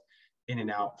files in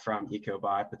and out from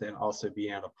Ecobot, but then also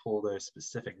being able to pull those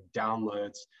specific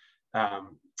downloads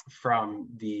from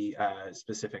the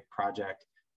specific project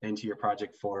into your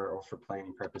project for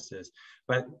planning purposes.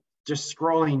 But just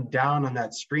scrolling down on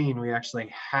that screen, we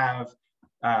actually have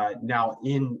now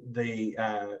in the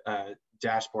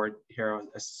dashboard here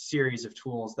a series of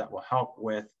tools that will help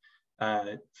with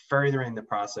furthering the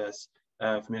process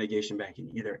of mitigation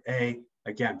banking. Either A,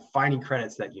 again, finding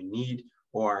credits that you need,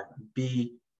 or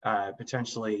B,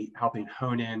 potentially helping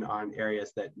hone in on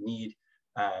areas that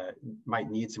might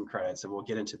need some credits. And we'll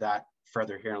get into that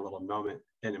further here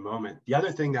in a moment. The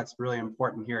other thing that's really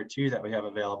important here too that we have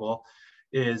available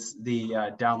is the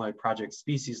download project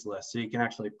species list. So you can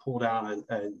actually pull down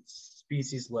a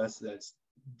species list that's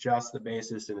just the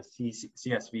basis in a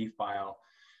CSV file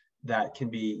that can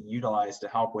be utilized to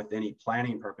help with any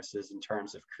planning purposes in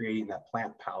terms of creating that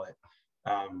plant palette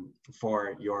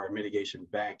for your mitigation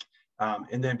bank.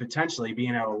 And then potentially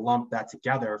being able to lump that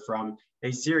together from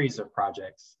a series of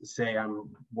projects. Say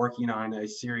I'm working on a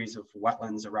series of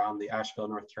wetlands around the Asheville,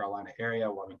 North Carolina area.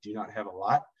 While we do not have a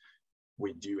lot,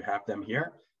 we do have them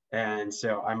here. And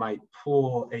so I might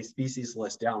pull a species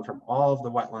list down from all of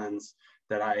the wetlands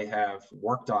that I have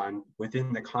worked on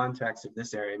within the context of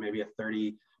this area, maybe a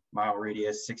 30-mile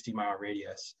radius, 60-mile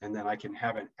radius, and then I can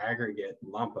have an aggregate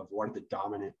lump of what are the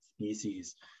dominant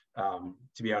species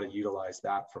to be able to utilize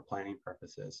that for planning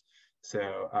purposes.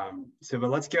 So, but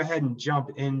let's go ahead and jump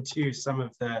into some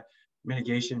of the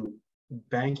mitigation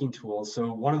banking tools.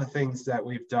 So one of the things that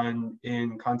we've done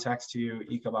in context to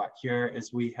Ecobot here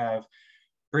is we have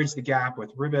bridged the gap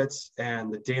with Ribbits and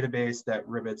the database that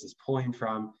Ribbits is pulling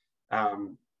from.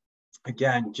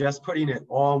 Again, just putting it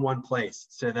all in one place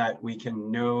so that we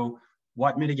can know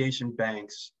what mitigation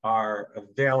banks are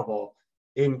available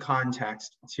in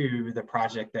context to the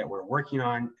project that we're working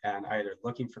on and either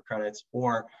looking for credits,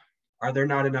 or are there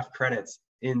not enough credits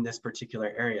in this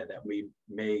particular area that we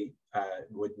may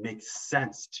would make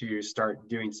sense to start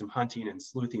doing some hunting and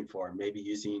sleuthing for, maybe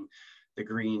using the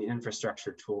green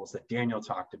infrastructure tools that Daniel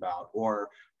talked about, or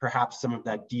perhaps some of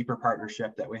that deeper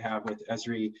partnership that we have with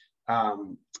Esri.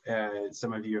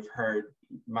 Some of you have heard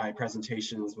my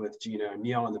presentations with Gina and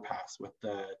Neil in the past with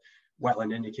the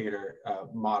wetland indicator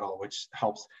model, which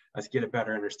helps us get a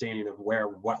better understanding of where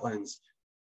wetlands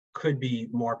could be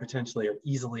more potentially or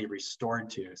easily restored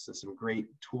to. So some great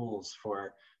tools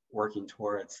for working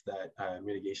towards that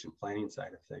mitigation planning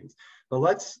side of things. But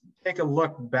let's take a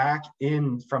look back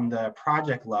in from the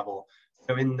project level.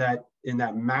 So in that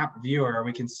map viewer,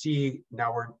 we can see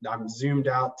now I'm zoomed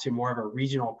out to more of a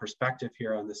regional perspective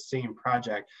here on the same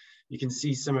project. You can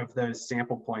see some of those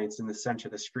sample points in the center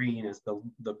of the screen as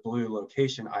the blue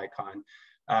location icon.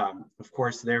 Of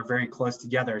course, they're very close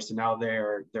together, so now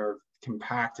they're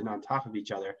compact and on top of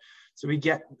each other. So we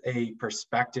get a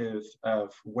perspective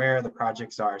of where the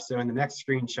projects are. So in the next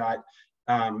screenshot,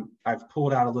 I've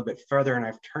pulled out a little bit further and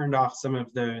I've turned off some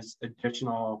of those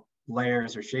additional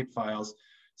layers or shape files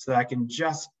so that I can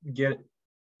just get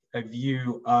a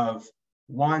view of,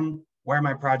 one, where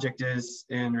my project is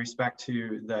in respect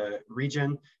to the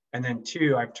region, and then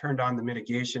two, I've turned on the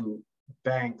mitigation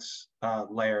banks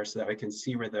layer so that we can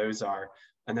see where those are.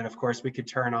 And then of course we could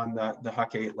turn on the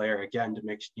HUC8 layer again to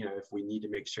make, if we need to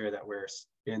make sure that we're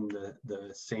in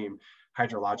the same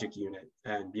hydrologic unit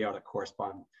and be able to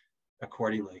correspond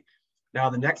accordingly. Now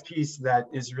the next piece that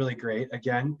is really great,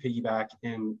 again, piggyback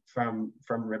in from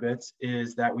Ribbits,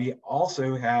 is that we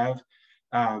also have,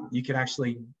 you can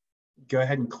actually go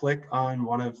ahead and click on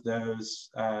one of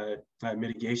those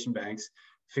mitigation banks,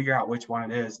 figure out which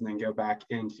one it is, and then go back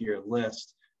into your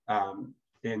list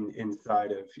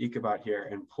inside of Ecobot here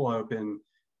and pull open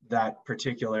that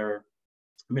particular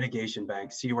mitigation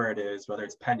bank, see where it is, whether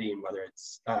it's pending, whether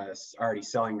it's already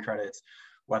selling credits,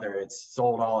 whether it's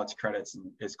sold all its credits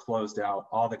and is closed out,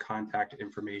 all the contact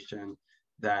information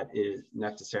that is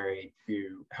necessary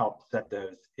to help set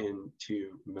those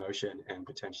into motion and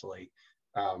potentially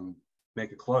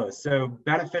make a close. So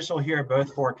beneficial here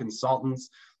both for consultants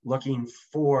looking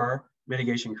for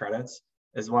mitigation credits,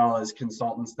 as well as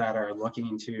consultants that are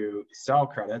looking to sell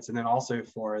credits, and then also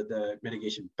for the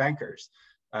mitigation bankers,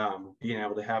 being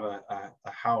able to have a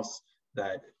house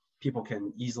that people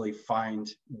can easily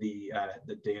find the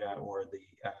data or the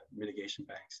mitigation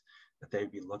banks that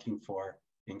they'd be looking for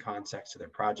in context to their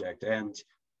project. And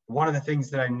one of the things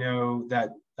that I know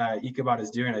that Ecobot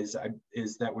is doing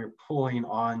is that we're pulling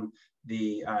on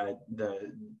the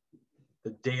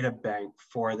data bank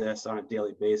for this on a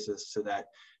daily basis so that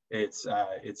it's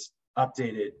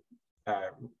updated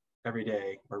every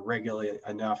day or regularly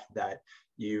enough that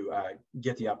you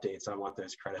get the updates on what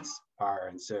those credits are.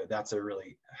 And so that's a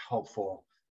really helpful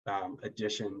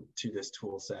addition to this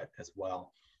tool set as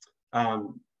well.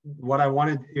 What I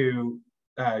wanted to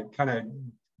kind of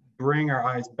bring our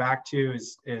eyes back to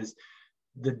is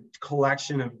the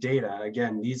collection of data.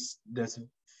 Again, this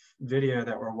video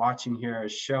that we're watching here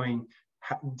is showing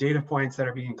data points that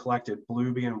are being collected,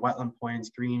 blue being wetland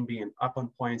points, green being upland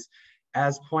points.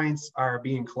 As points are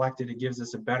being collected, it gives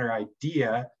us a better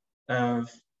idea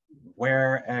of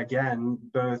where, again,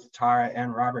 both Tara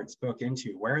and Robert spoke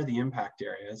into, where are the impact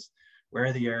areas, where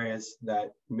are the areas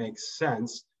that make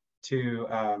sense to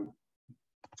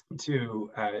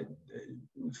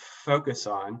focus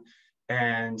on,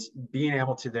 and being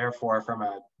able to therefore, from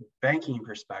a banking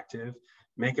perspective,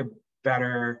 make a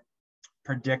better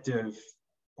predictive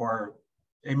or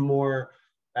a more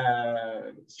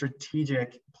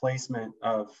strategic placement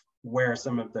of where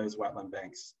some of those wetland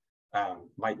banks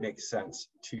might make sense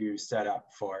to set up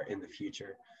for in the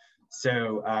future.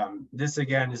 So this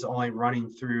again is only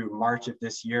running through March of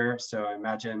this year. So I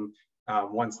imagine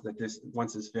once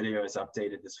this video is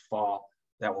updated this fall,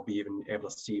 that we'll be even able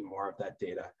to see more of that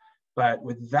data. But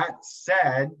with that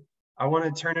said, I want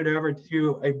to turn it over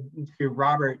to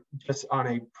Robert just on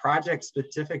a project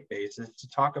specific basis to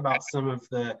talk about some of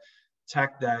the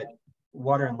tech that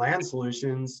Water and Land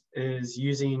Solutions is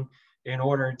using in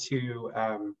order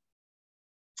to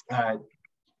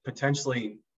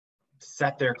potentially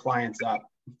set their clients up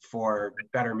for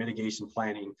better mitigation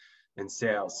planning and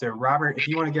sales. So Robert, if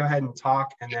you want to go ahead and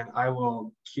talk, and then I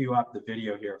will queue up the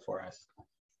video here for us.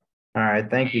 All right,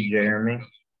 thank you, Jeremy.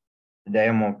 Today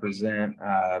I'm going to present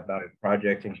about a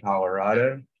project in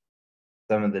Colorado,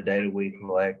 some of the data we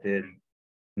collected,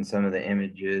 and some of the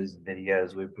images,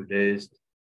 videos we produced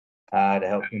to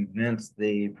help convince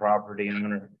the property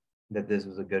owner that this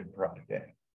was a good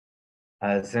project.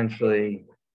 Essentially,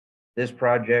 this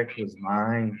project was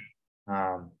mined,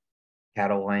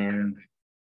 cattle land,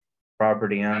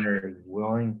 property owner is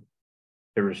willing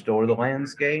to restore the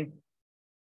landscape.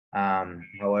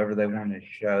 However, they want to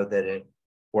show that it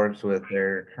works with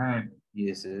their current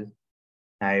uses,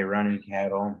 how you're running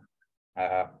cattle.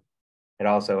 It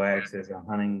also acts as a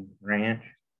hunting ranch.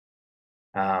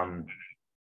 And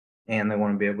they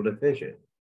want to be able to fish it.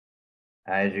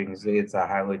 As you can see, it's a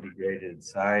highly degraded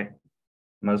site.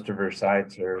 Most of our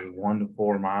sites are 1 to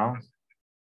 4 miles.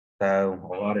 So a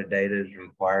lot of data is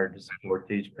required to support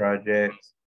these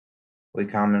projects. We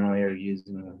commonly are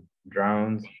using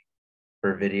drones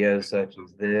for videos such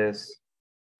as this,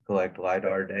 collect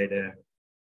LiDAR data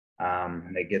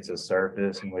that gets a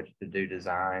surface in which to do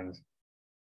designs.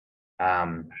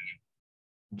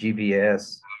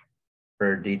 GPS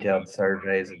for detailed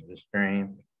surveys of the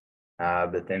stream,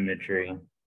 bathymetry.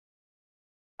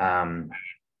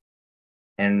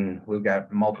 And we've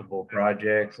got multiple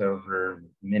projects over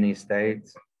many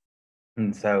states.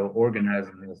 And so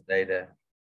organizing this data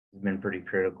has been pretty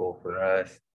critical for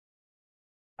us.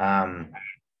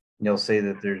 You'll see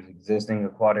that there's existing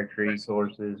aquatic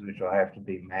resources, which will have to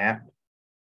be mapped.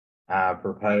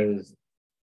 Proposed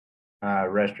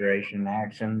restoration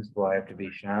actions will have to be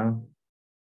shown.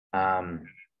 So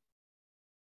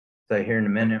here in a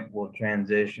minute, we'll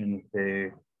transition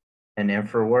to an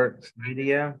InfraWorks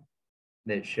video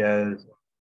that shows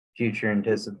future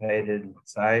anticipated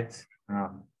sites,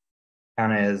 kind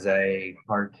of as a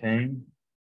cartoon.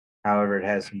 However, it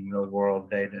has some real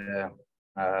world data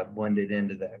blended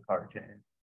into that cartoon.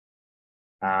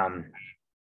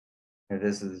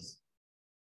 This is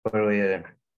clearly a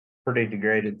pretty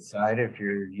degraded site if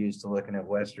you're used to looking at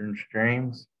Western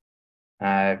streams.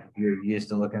 If you're used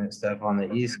to looking at stuff on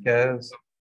the East Coast,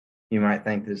 you might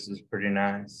think this is pretty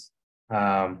nice.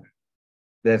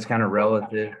 That's kind of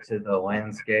relative to the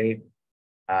landscape,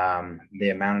 the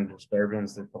amount of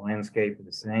disturbance that the landscape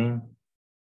is seeing.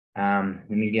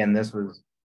 And again, this was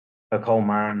a coal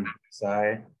mine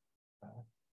site.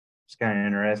 It's kind of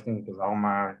interesting because all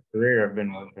my career I've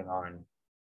been working on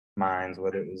mines,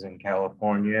 whether it was in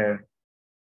California,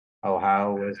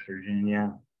 Ohio, West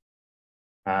Virginia.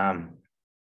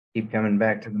 Keep coming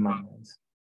back to the mines.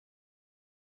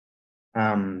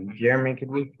 Jeremy,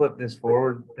 could we flip this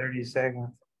forward 30 seconds?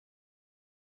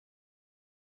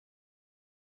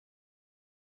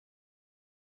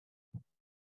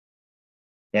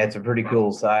 Yeah, it's a pretty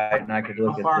cool site, and I could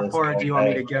look at this. How far forward do you want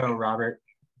me to go, Robert?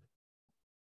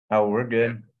 Oh, we're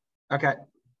good. Okay.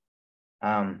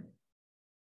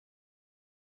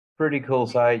 Pretty cool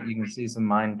site. You can see some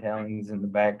mine tailings in the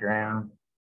background.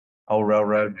 Old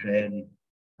railroad bed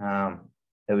that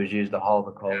was used to haul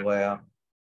the coal out.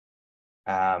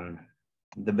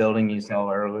 The building you saw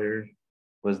earlier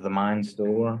was the mine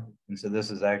store. And so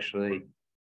this is actually,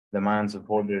 the mine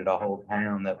supported a whole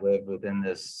town that lived within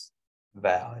this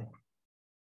valley.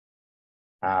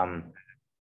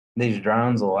 These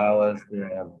drones allow us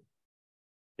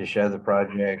to show the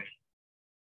project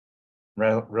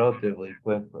relatively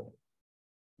quickly.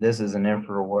 This is an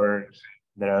InfraWorks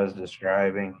that I was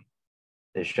describing.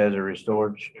 It shows a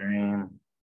restored stream,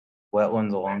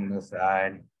 wetlands along the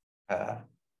side,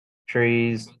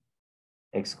 trees,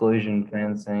 exclusion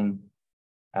fencing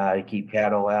to keep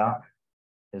cattle out,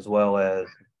 as well as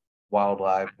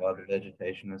wildlife while the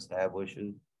vegetation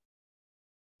establishes.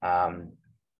 Again,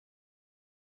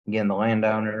 the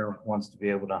landowner wants to be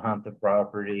able to hunt the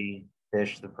property,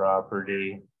 fish the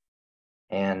property,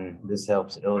 and this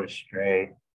helps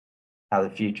illustrate how the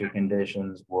future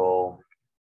conditions will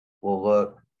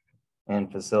look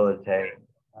and facilitate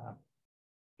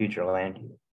future land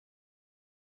use.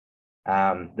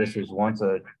 This was once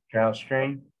a trout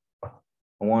stream.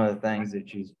 And one of the things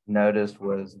that you noticed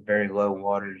was very low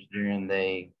waters during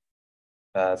the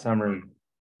summer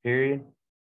period.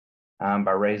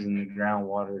 By raising the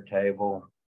groundwater table,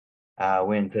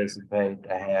 we anticipate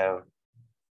to have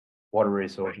water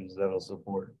resources that will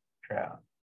support trout.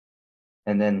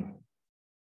 And then,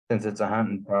 since it's a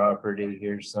hunting property,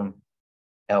 here's some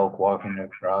elk walking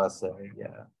across a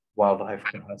wildlife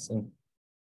crossing.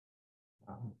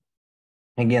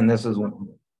 Again, this is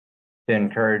to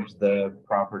encourage the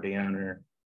property owner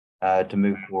to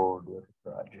move forward with the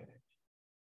project.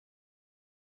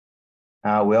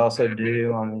 We also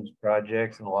do on these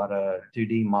projects a lot of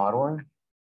 2D modeling.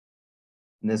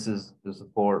 And this is to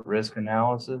support risk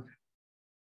analysis.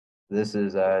 This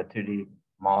is a 2D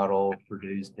model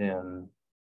produced in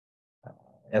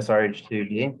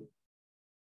SRH2D.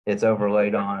 It's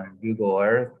overlaid on Google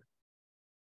Earth.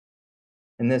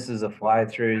 And this is a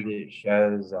fly-through that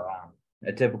shows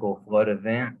a typical flood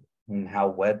event and how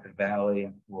wet the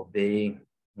valley will be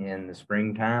in the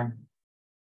springtime.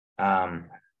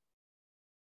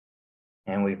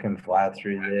 and we can fly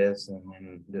through this, and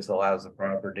then this allows the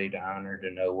property owner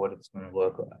to know what it's going to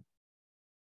look like.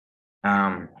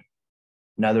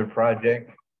 Another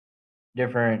project,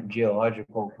 different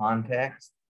geological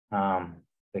context.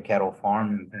 The cattle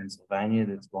farm in Pennsylvania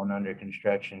that's going under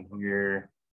construction here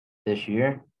this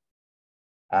year.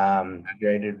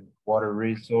 Degraded water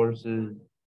resources.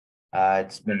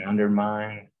 It's been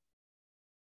undermined.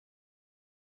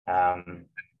 And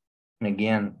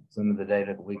again, some of the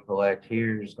data that we collect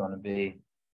here is going to be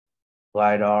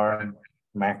LIDAR,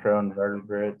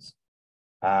 macroinvertebrates,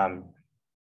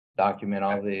 document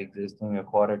all the existing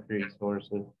aquatic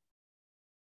resources.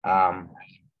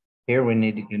 Here we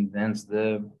need to convince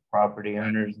the property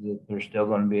owners that they're still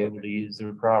going to be able to use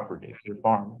their property for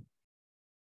farming.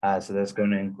 So that's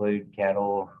going to include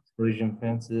cattle exclusion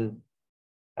fences,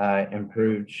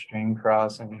 improved stream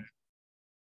crossings.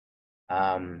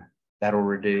 That'll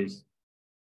reduce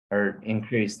or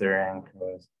increase their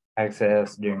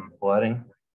access during flooding.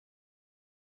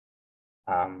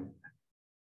 A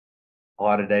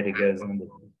lot of data goes into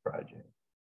this project.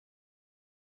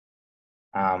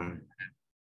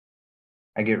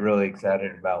 I get really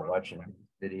excited about watching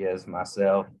videos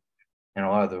myself, and a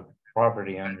lot of the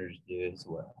property owners do as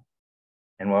well.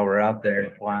 And while we're out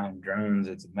there flying drones,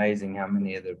 it's amazing how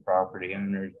many of the property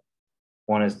owners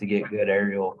want us to get good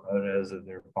aerial photos of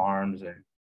their farms and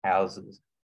houses,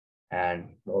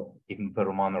 and they'll even put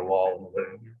them on their wall.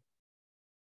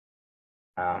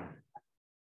 So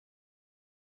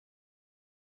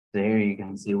here you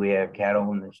can see we have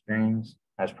cattle in the streams.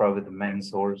 That's probably the main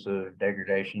source of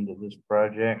degradation to this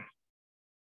project.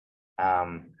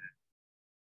 Cattle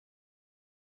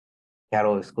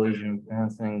exclusion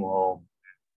fencing will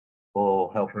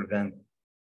help prevent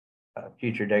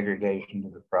future degradation to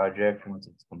the project once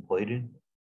it's completed.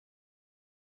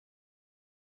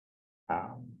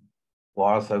 We're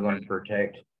also going to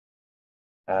protect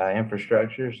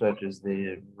infrastructure such as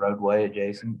the roadway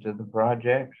adjacent to the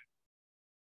project.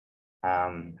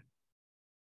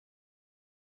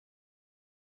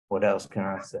 What else can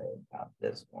I say about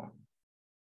this one?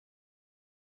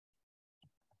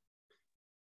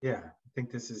 Yeah, I think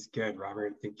this is good,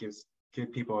 Robert. I think gives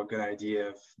people a good idea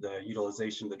of the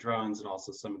utilization of the drones and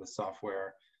also some of the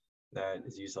software that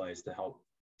is utilized to help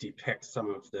depict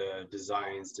some of the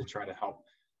designs to try to help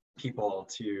people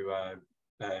to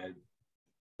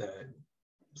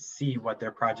see what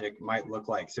their project might look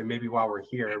like. So maybe while we're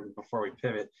here, before we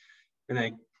pivot, I'm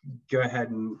gonna go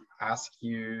ahead and ask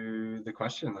you the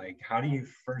question, like, how do you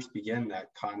first begin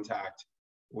that contact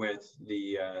with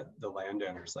the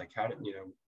landowners? Like, how do you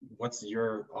know, what's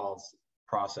your all's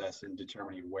process in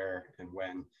determining where and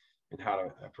when and how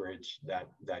to bridge that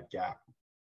gap?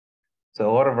 So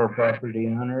a lot of our property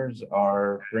owners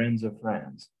are friends of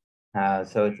friends.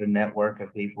 So it's a network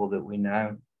of people that we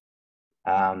know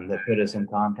that put us in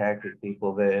contact with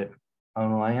people that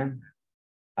own land.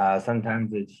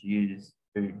 Sometimes it's used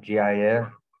through GIS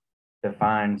to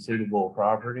find suitable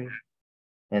property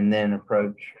and then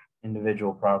approach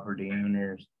individual property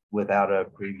owners without a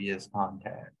previous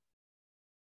contact.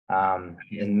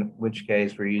 In which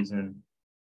case we're using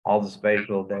all the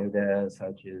spatial data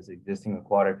such as existing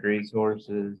aquatic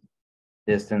resources,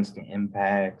 distance to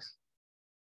impacts,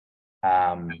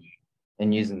 and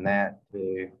using that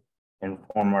to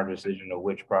inform our decision of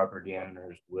which property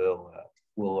owners will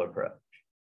approach.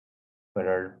 But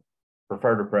our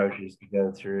preferred approach is to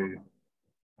go through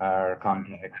our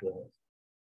contact list.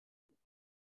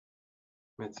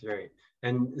 That's great.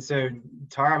 And so,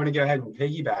 Tara, I'm going to go ahead and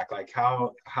piggyback. Like,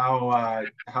 how are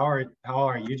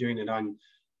you doing it on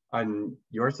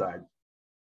your side?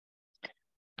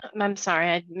 I'm sorry,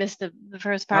 I missed the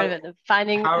first part of it. The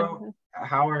finding.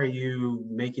 How are you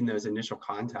making those initial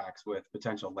contacts with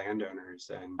potential landowners?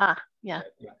 And yeah.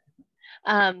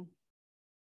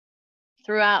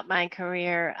 Throughout my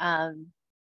career,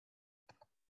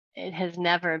 it has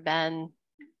never been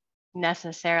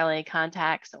necessarily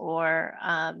contacts or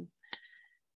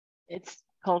it's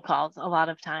cold calls. A lot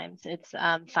of times it's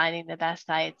finding the best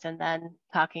sites and then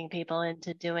talking people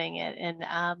into doing it. And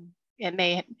it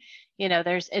may, you know,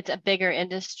 it's a bigger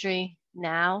industry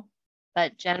now,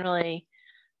 but generally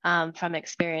from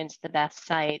experience, the best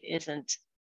site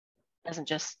doesn't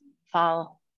just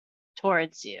fall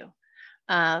towards you.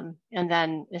 And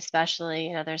then especially,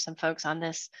 you know, there's some folks on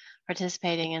this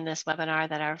participating in this webinar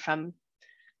that are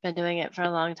been doing it for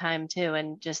a long time too,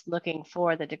 and just looking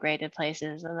for the degraded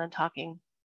places and then talking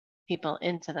people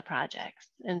into the projects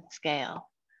and scale.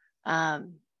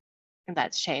 And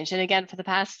that's changed. And again, for the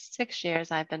past 6 years,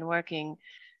 I've been working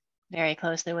very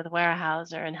closely with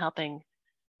Weyerhaeuser and helping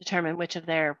determine which of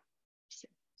their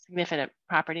significant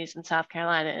properties in South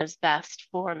Carolina is best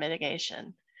for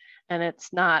mitigation. And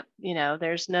it's not, you know,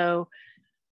 there's no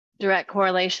direct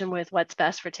correlation with what's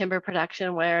best for timber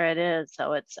production where it is.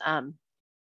 So it's,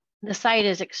 the site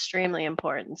is extremely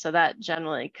important. So that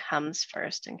generally comes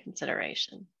first in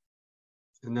consideration.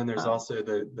 And then there's also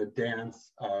the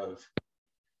dance of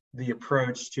the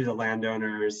approach to the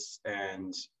landowners,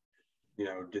 and, you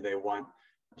know, do they want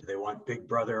Big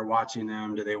Brother watching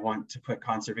them? Do they want to put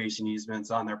conservation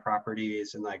easements on their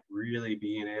properties, and like really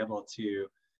being able to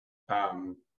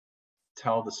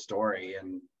tell the story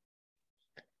and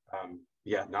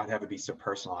yeah, not have it be so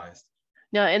personalized.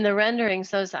 No, in the renderings,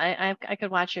 those I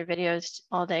could watch your videos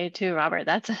all day too, Robert.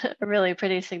 That's a really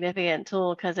pretty significant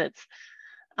tool because it's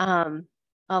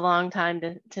a long time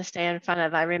to stay in front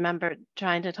of. I remember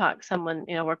trying to talk someone,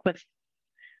 you know, work with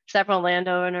several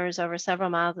landowners over several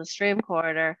miles of stream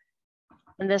corridor.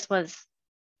 And this was,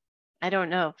 I don't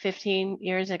know, 15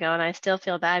 years ago. And I still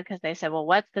feel bad because they said, well,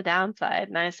 what's the downside?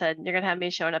 And I said, you're going to have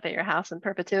me showing up at your house in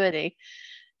perpetuity.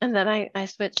 And then I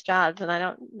switched jobs and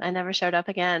I never showed up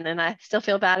again. And I still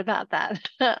feel bad about that.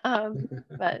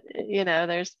 But, you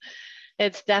know,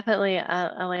 it's definitely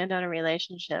a landowner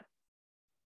relationship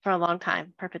for a long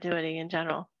time, perpetuity in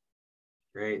general.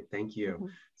 Great, thank you. Mm-hmm.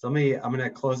 So I'm going to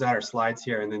close out our slides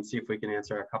here and then see if we can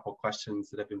answer a couple questions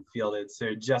that have been fielded.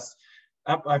 So just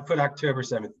up, I put October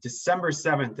 7th. December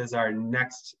 7th is our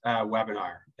next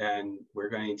webinar, and we're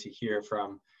going to hear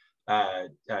from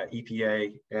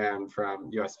EPA and from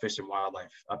U.S. Fish and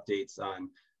Wildlife updates on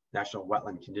National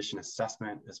Wetland Condition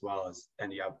Assessment, as well as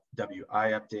NWI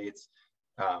updates.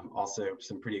 Also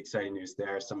some pretty exciting news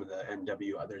there. Some of the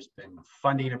NW, there's been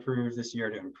funding approved this year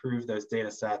to improve those data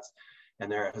sets.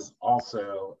 And there has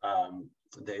also,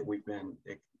 we've been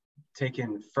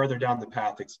taken further down the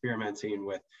path, experimenting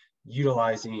with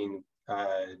utilizing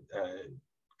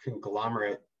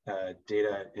conglomerate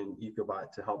data in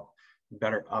Ecobot to help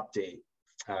better update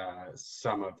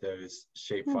some of those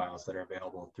shape files that are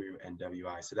available through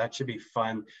NWI. So that should be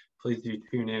fun. Please do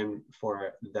tune in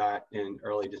for that in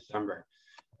early December.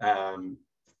 And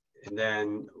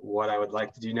then what I would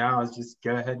like to do now is just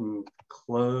go ahead and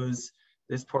close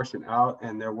this portion out.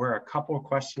 And there were a couple of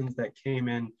questions that came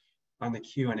in on the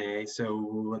Q&A.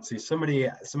 So let's see, somebody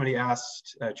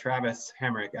asked, Travis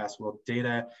Hamrick asked, will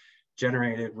data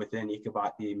generated within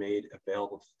Ecobot be made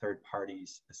available to third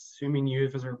parties, assuming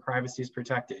user privacy is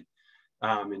protected,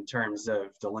 in terms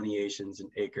of delineations and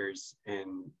acres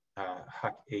and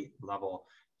HUC 8 level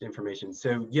information?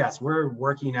 So yes, we're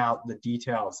working out the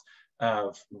details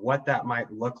of what that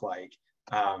might look like,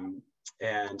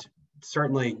 and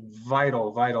certainly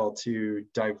vital to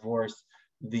divorce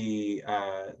the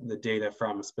data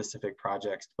from specific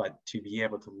projects, but to be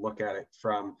able to look at it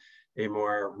from a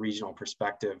more regional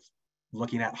perspective,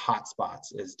 looking at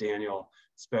hotspots, as Daniel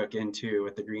spoke into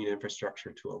with the green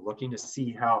infrastructure tool, looking to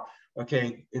see how,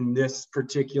 okay, in this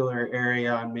particular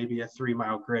area on maybe a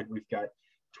 3-mile grid, we've got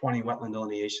 20 wetland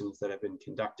delineations that have been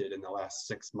conducted in the last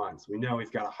 6 months. We know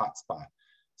we've got a hotspot.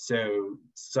 So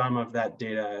some of that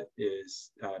data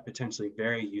is potentially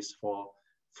very useful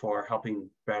for helping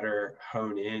better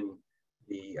hone in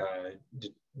the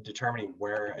determining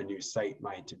where a new site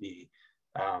might be.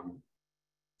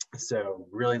 So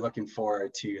really looking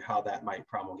forward to how that might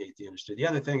promulgate the industry. The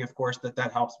other thing, of course,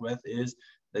 that helps with is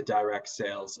the direct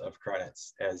sales of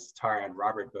credits. As Tara and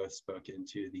Robert both spoke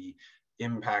into the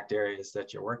impact areas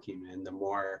that you're working in, the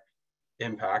more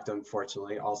impact,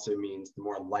 unfortunately, also means the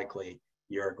more likely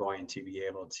you're going to be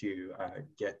able to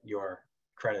get your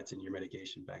credits in your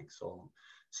mitigation bank sold.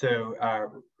 So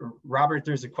Robert,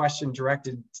 there's a question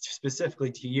directed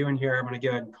specifically to you in here. I'm going to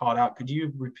go ahead and call it out. Could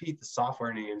you repeat the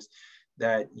software names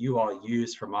that you all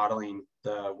use for modeling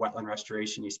the wetland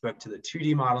restoration? You spoke to the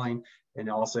 2D modeling and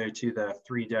also to the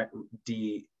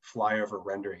 3D flyover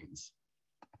renderings.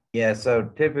 Yeah, so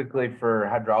typically for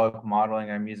hydraulic modeling,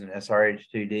 I'm using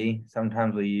SRH2D.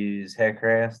 Sometimes we use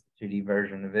HECRAS, the 2D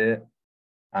version of it.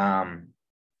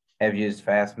 Have used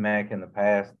FastMech in the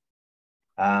past,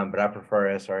 but I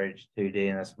prefer SRH2D,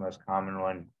 and that's the most common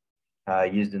one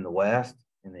used in the West.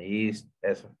 In the East,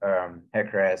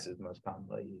 HECRAS is most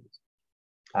commonly used.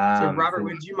 So Robert,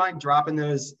 would you mind dropping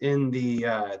those in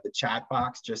the chat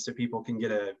box just so people can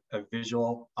get a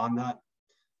visual on that?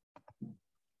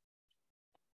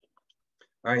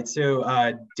 All right,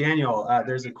 so Daniel,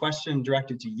 there's a question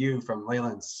directed to you from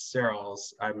Leyland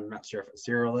Searles. I'm not sure if it's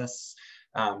Searles.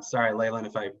 Sorry, Leyland,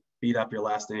 if I beat up your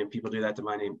last name. People do that to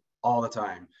my name all the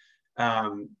time.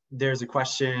 There's a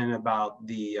question about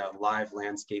the live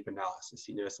landscape analysis.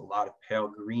 You notice a lot of pale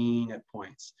green at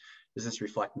points. Does this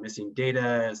reflect missing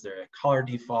data? Is there a color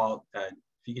default?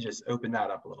 If you could just open that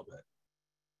up a little bit.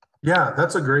 Yeah,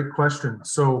 that's a great question.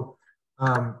 So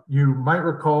you might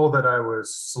recall that I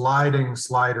was sliding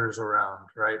sliders around,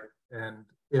 right? And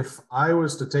if I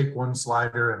was to take one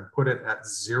slider and put it at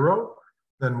 0,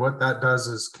 then what that does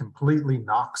is completely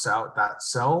knocks out that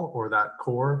cell or that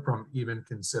core from even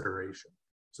consideration.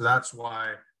 So that's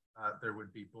why there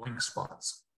would be blank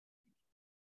spots.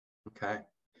 Okay.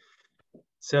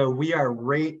 So we are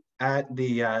right at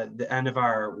the end of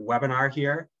our webinar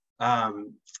here.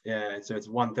 So it's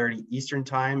 1:30 Eastern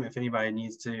time. If anybody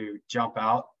needs to jump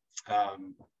out,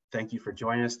 thank you for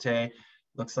joining us today.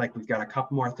 Looks like we've got a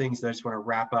couple more things that I just want to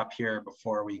wrap up here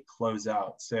before we close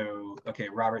out. So, okay,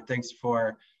 Robert, thanks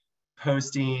for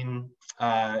posting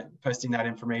that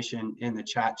information in the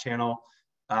chat channel.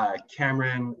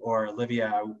 Cameron or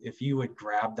Olivia, if you would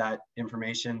grab that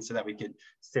information so that we could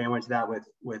sandwich that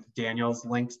with Daniel's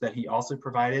links that he also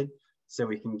provided, so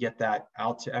we can get that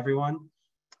out to everyone,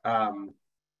 and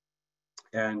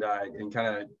kind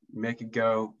of make it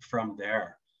go from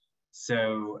there.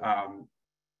 So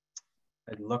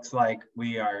it looks like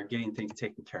we are getting things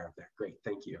taken care of there. Great,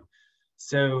 thank you.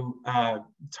 So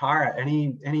Tara,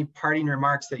 any parting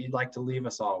remarks that you'd like to leave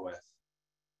us all with?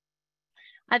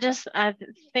 I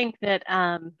think that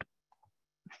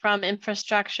from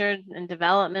infrastructure and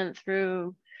development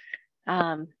through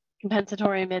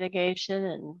compensatory mitigation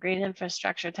and green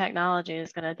infrastructure technology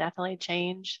is going to definitely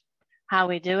change how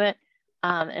we do it.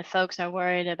 If folks are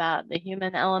worried about the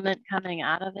human element coming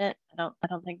out of it, I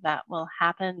don't think that will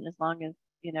happen, as long as,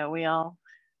 you know, we all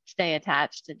stay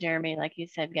attached to Jeremy, like you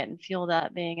said, getting fueled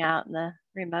up, being out in the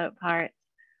remote part.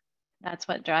 That's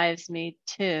what drives me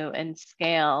too. And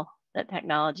scale that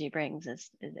technology brings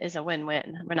is a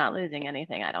win-win. We're not losing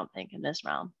anything, I don't think, in this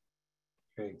realm.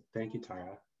 Great, thank you,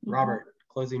 Tara. Robert,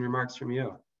 closing remarks from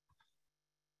you.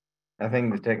 I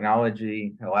think the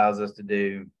technology allows us to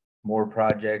do more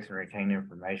projects and retain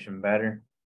information better.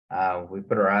 We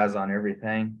put our eyes on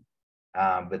everything,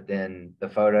 but then the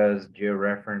photos,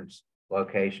 georeference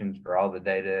locations for all the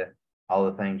data, all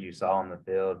the things you saw in the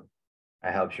field,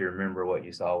 it helps you remember what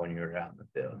you saw when you were out in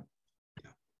the field.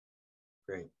 Yeah.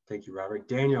 Great, thank you, Robert.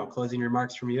 Daniel, closing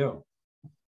remarks from you.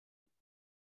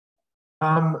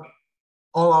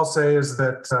 All I'll say is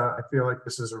that I feel like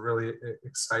this is a really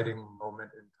exciting moment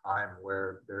in time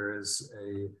where there is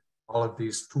all of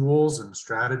these tools and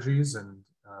strategies, and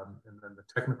then the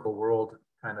technical world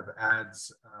kind of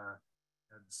adds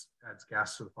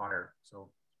gas to the fire. So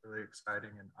it's really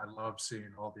exciting, and I love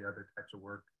seeing all the other types of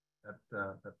work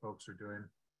that folks are doing.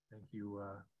 Thank you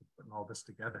for putting all this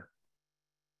together.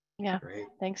 Yeah, great.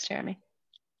 Thanks, Jeremy.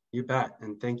 You bet,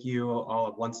 and thank you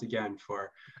all once again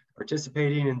for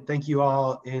participating, and thank you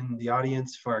all in the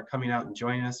audience for coming out and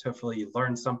joining us. Hopefully you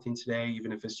learned something today,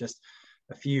 even if it's just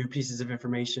a few pieces of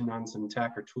information on some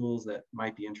tech or tools that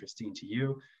might be interesting to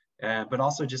you, but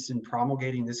also just in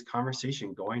promulgating this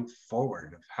conversation going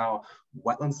forward of how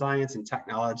wetland science and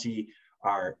technology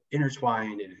are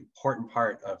intertwined and an important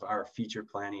part of our future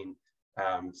planning,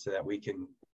 so that we can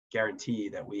guarantee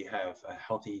that we have a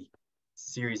healthy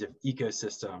series of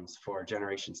ecosystems for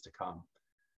generations to come.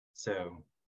 So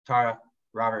Tara,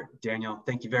 Robert, Daniel,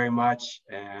 thank you very much.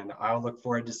 And I'll look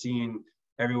forward to seeing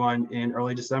everyone in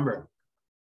early December.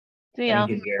 See y'all.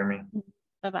 Thank you, Jeremy.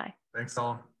 Bye-bye. Thanks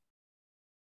all.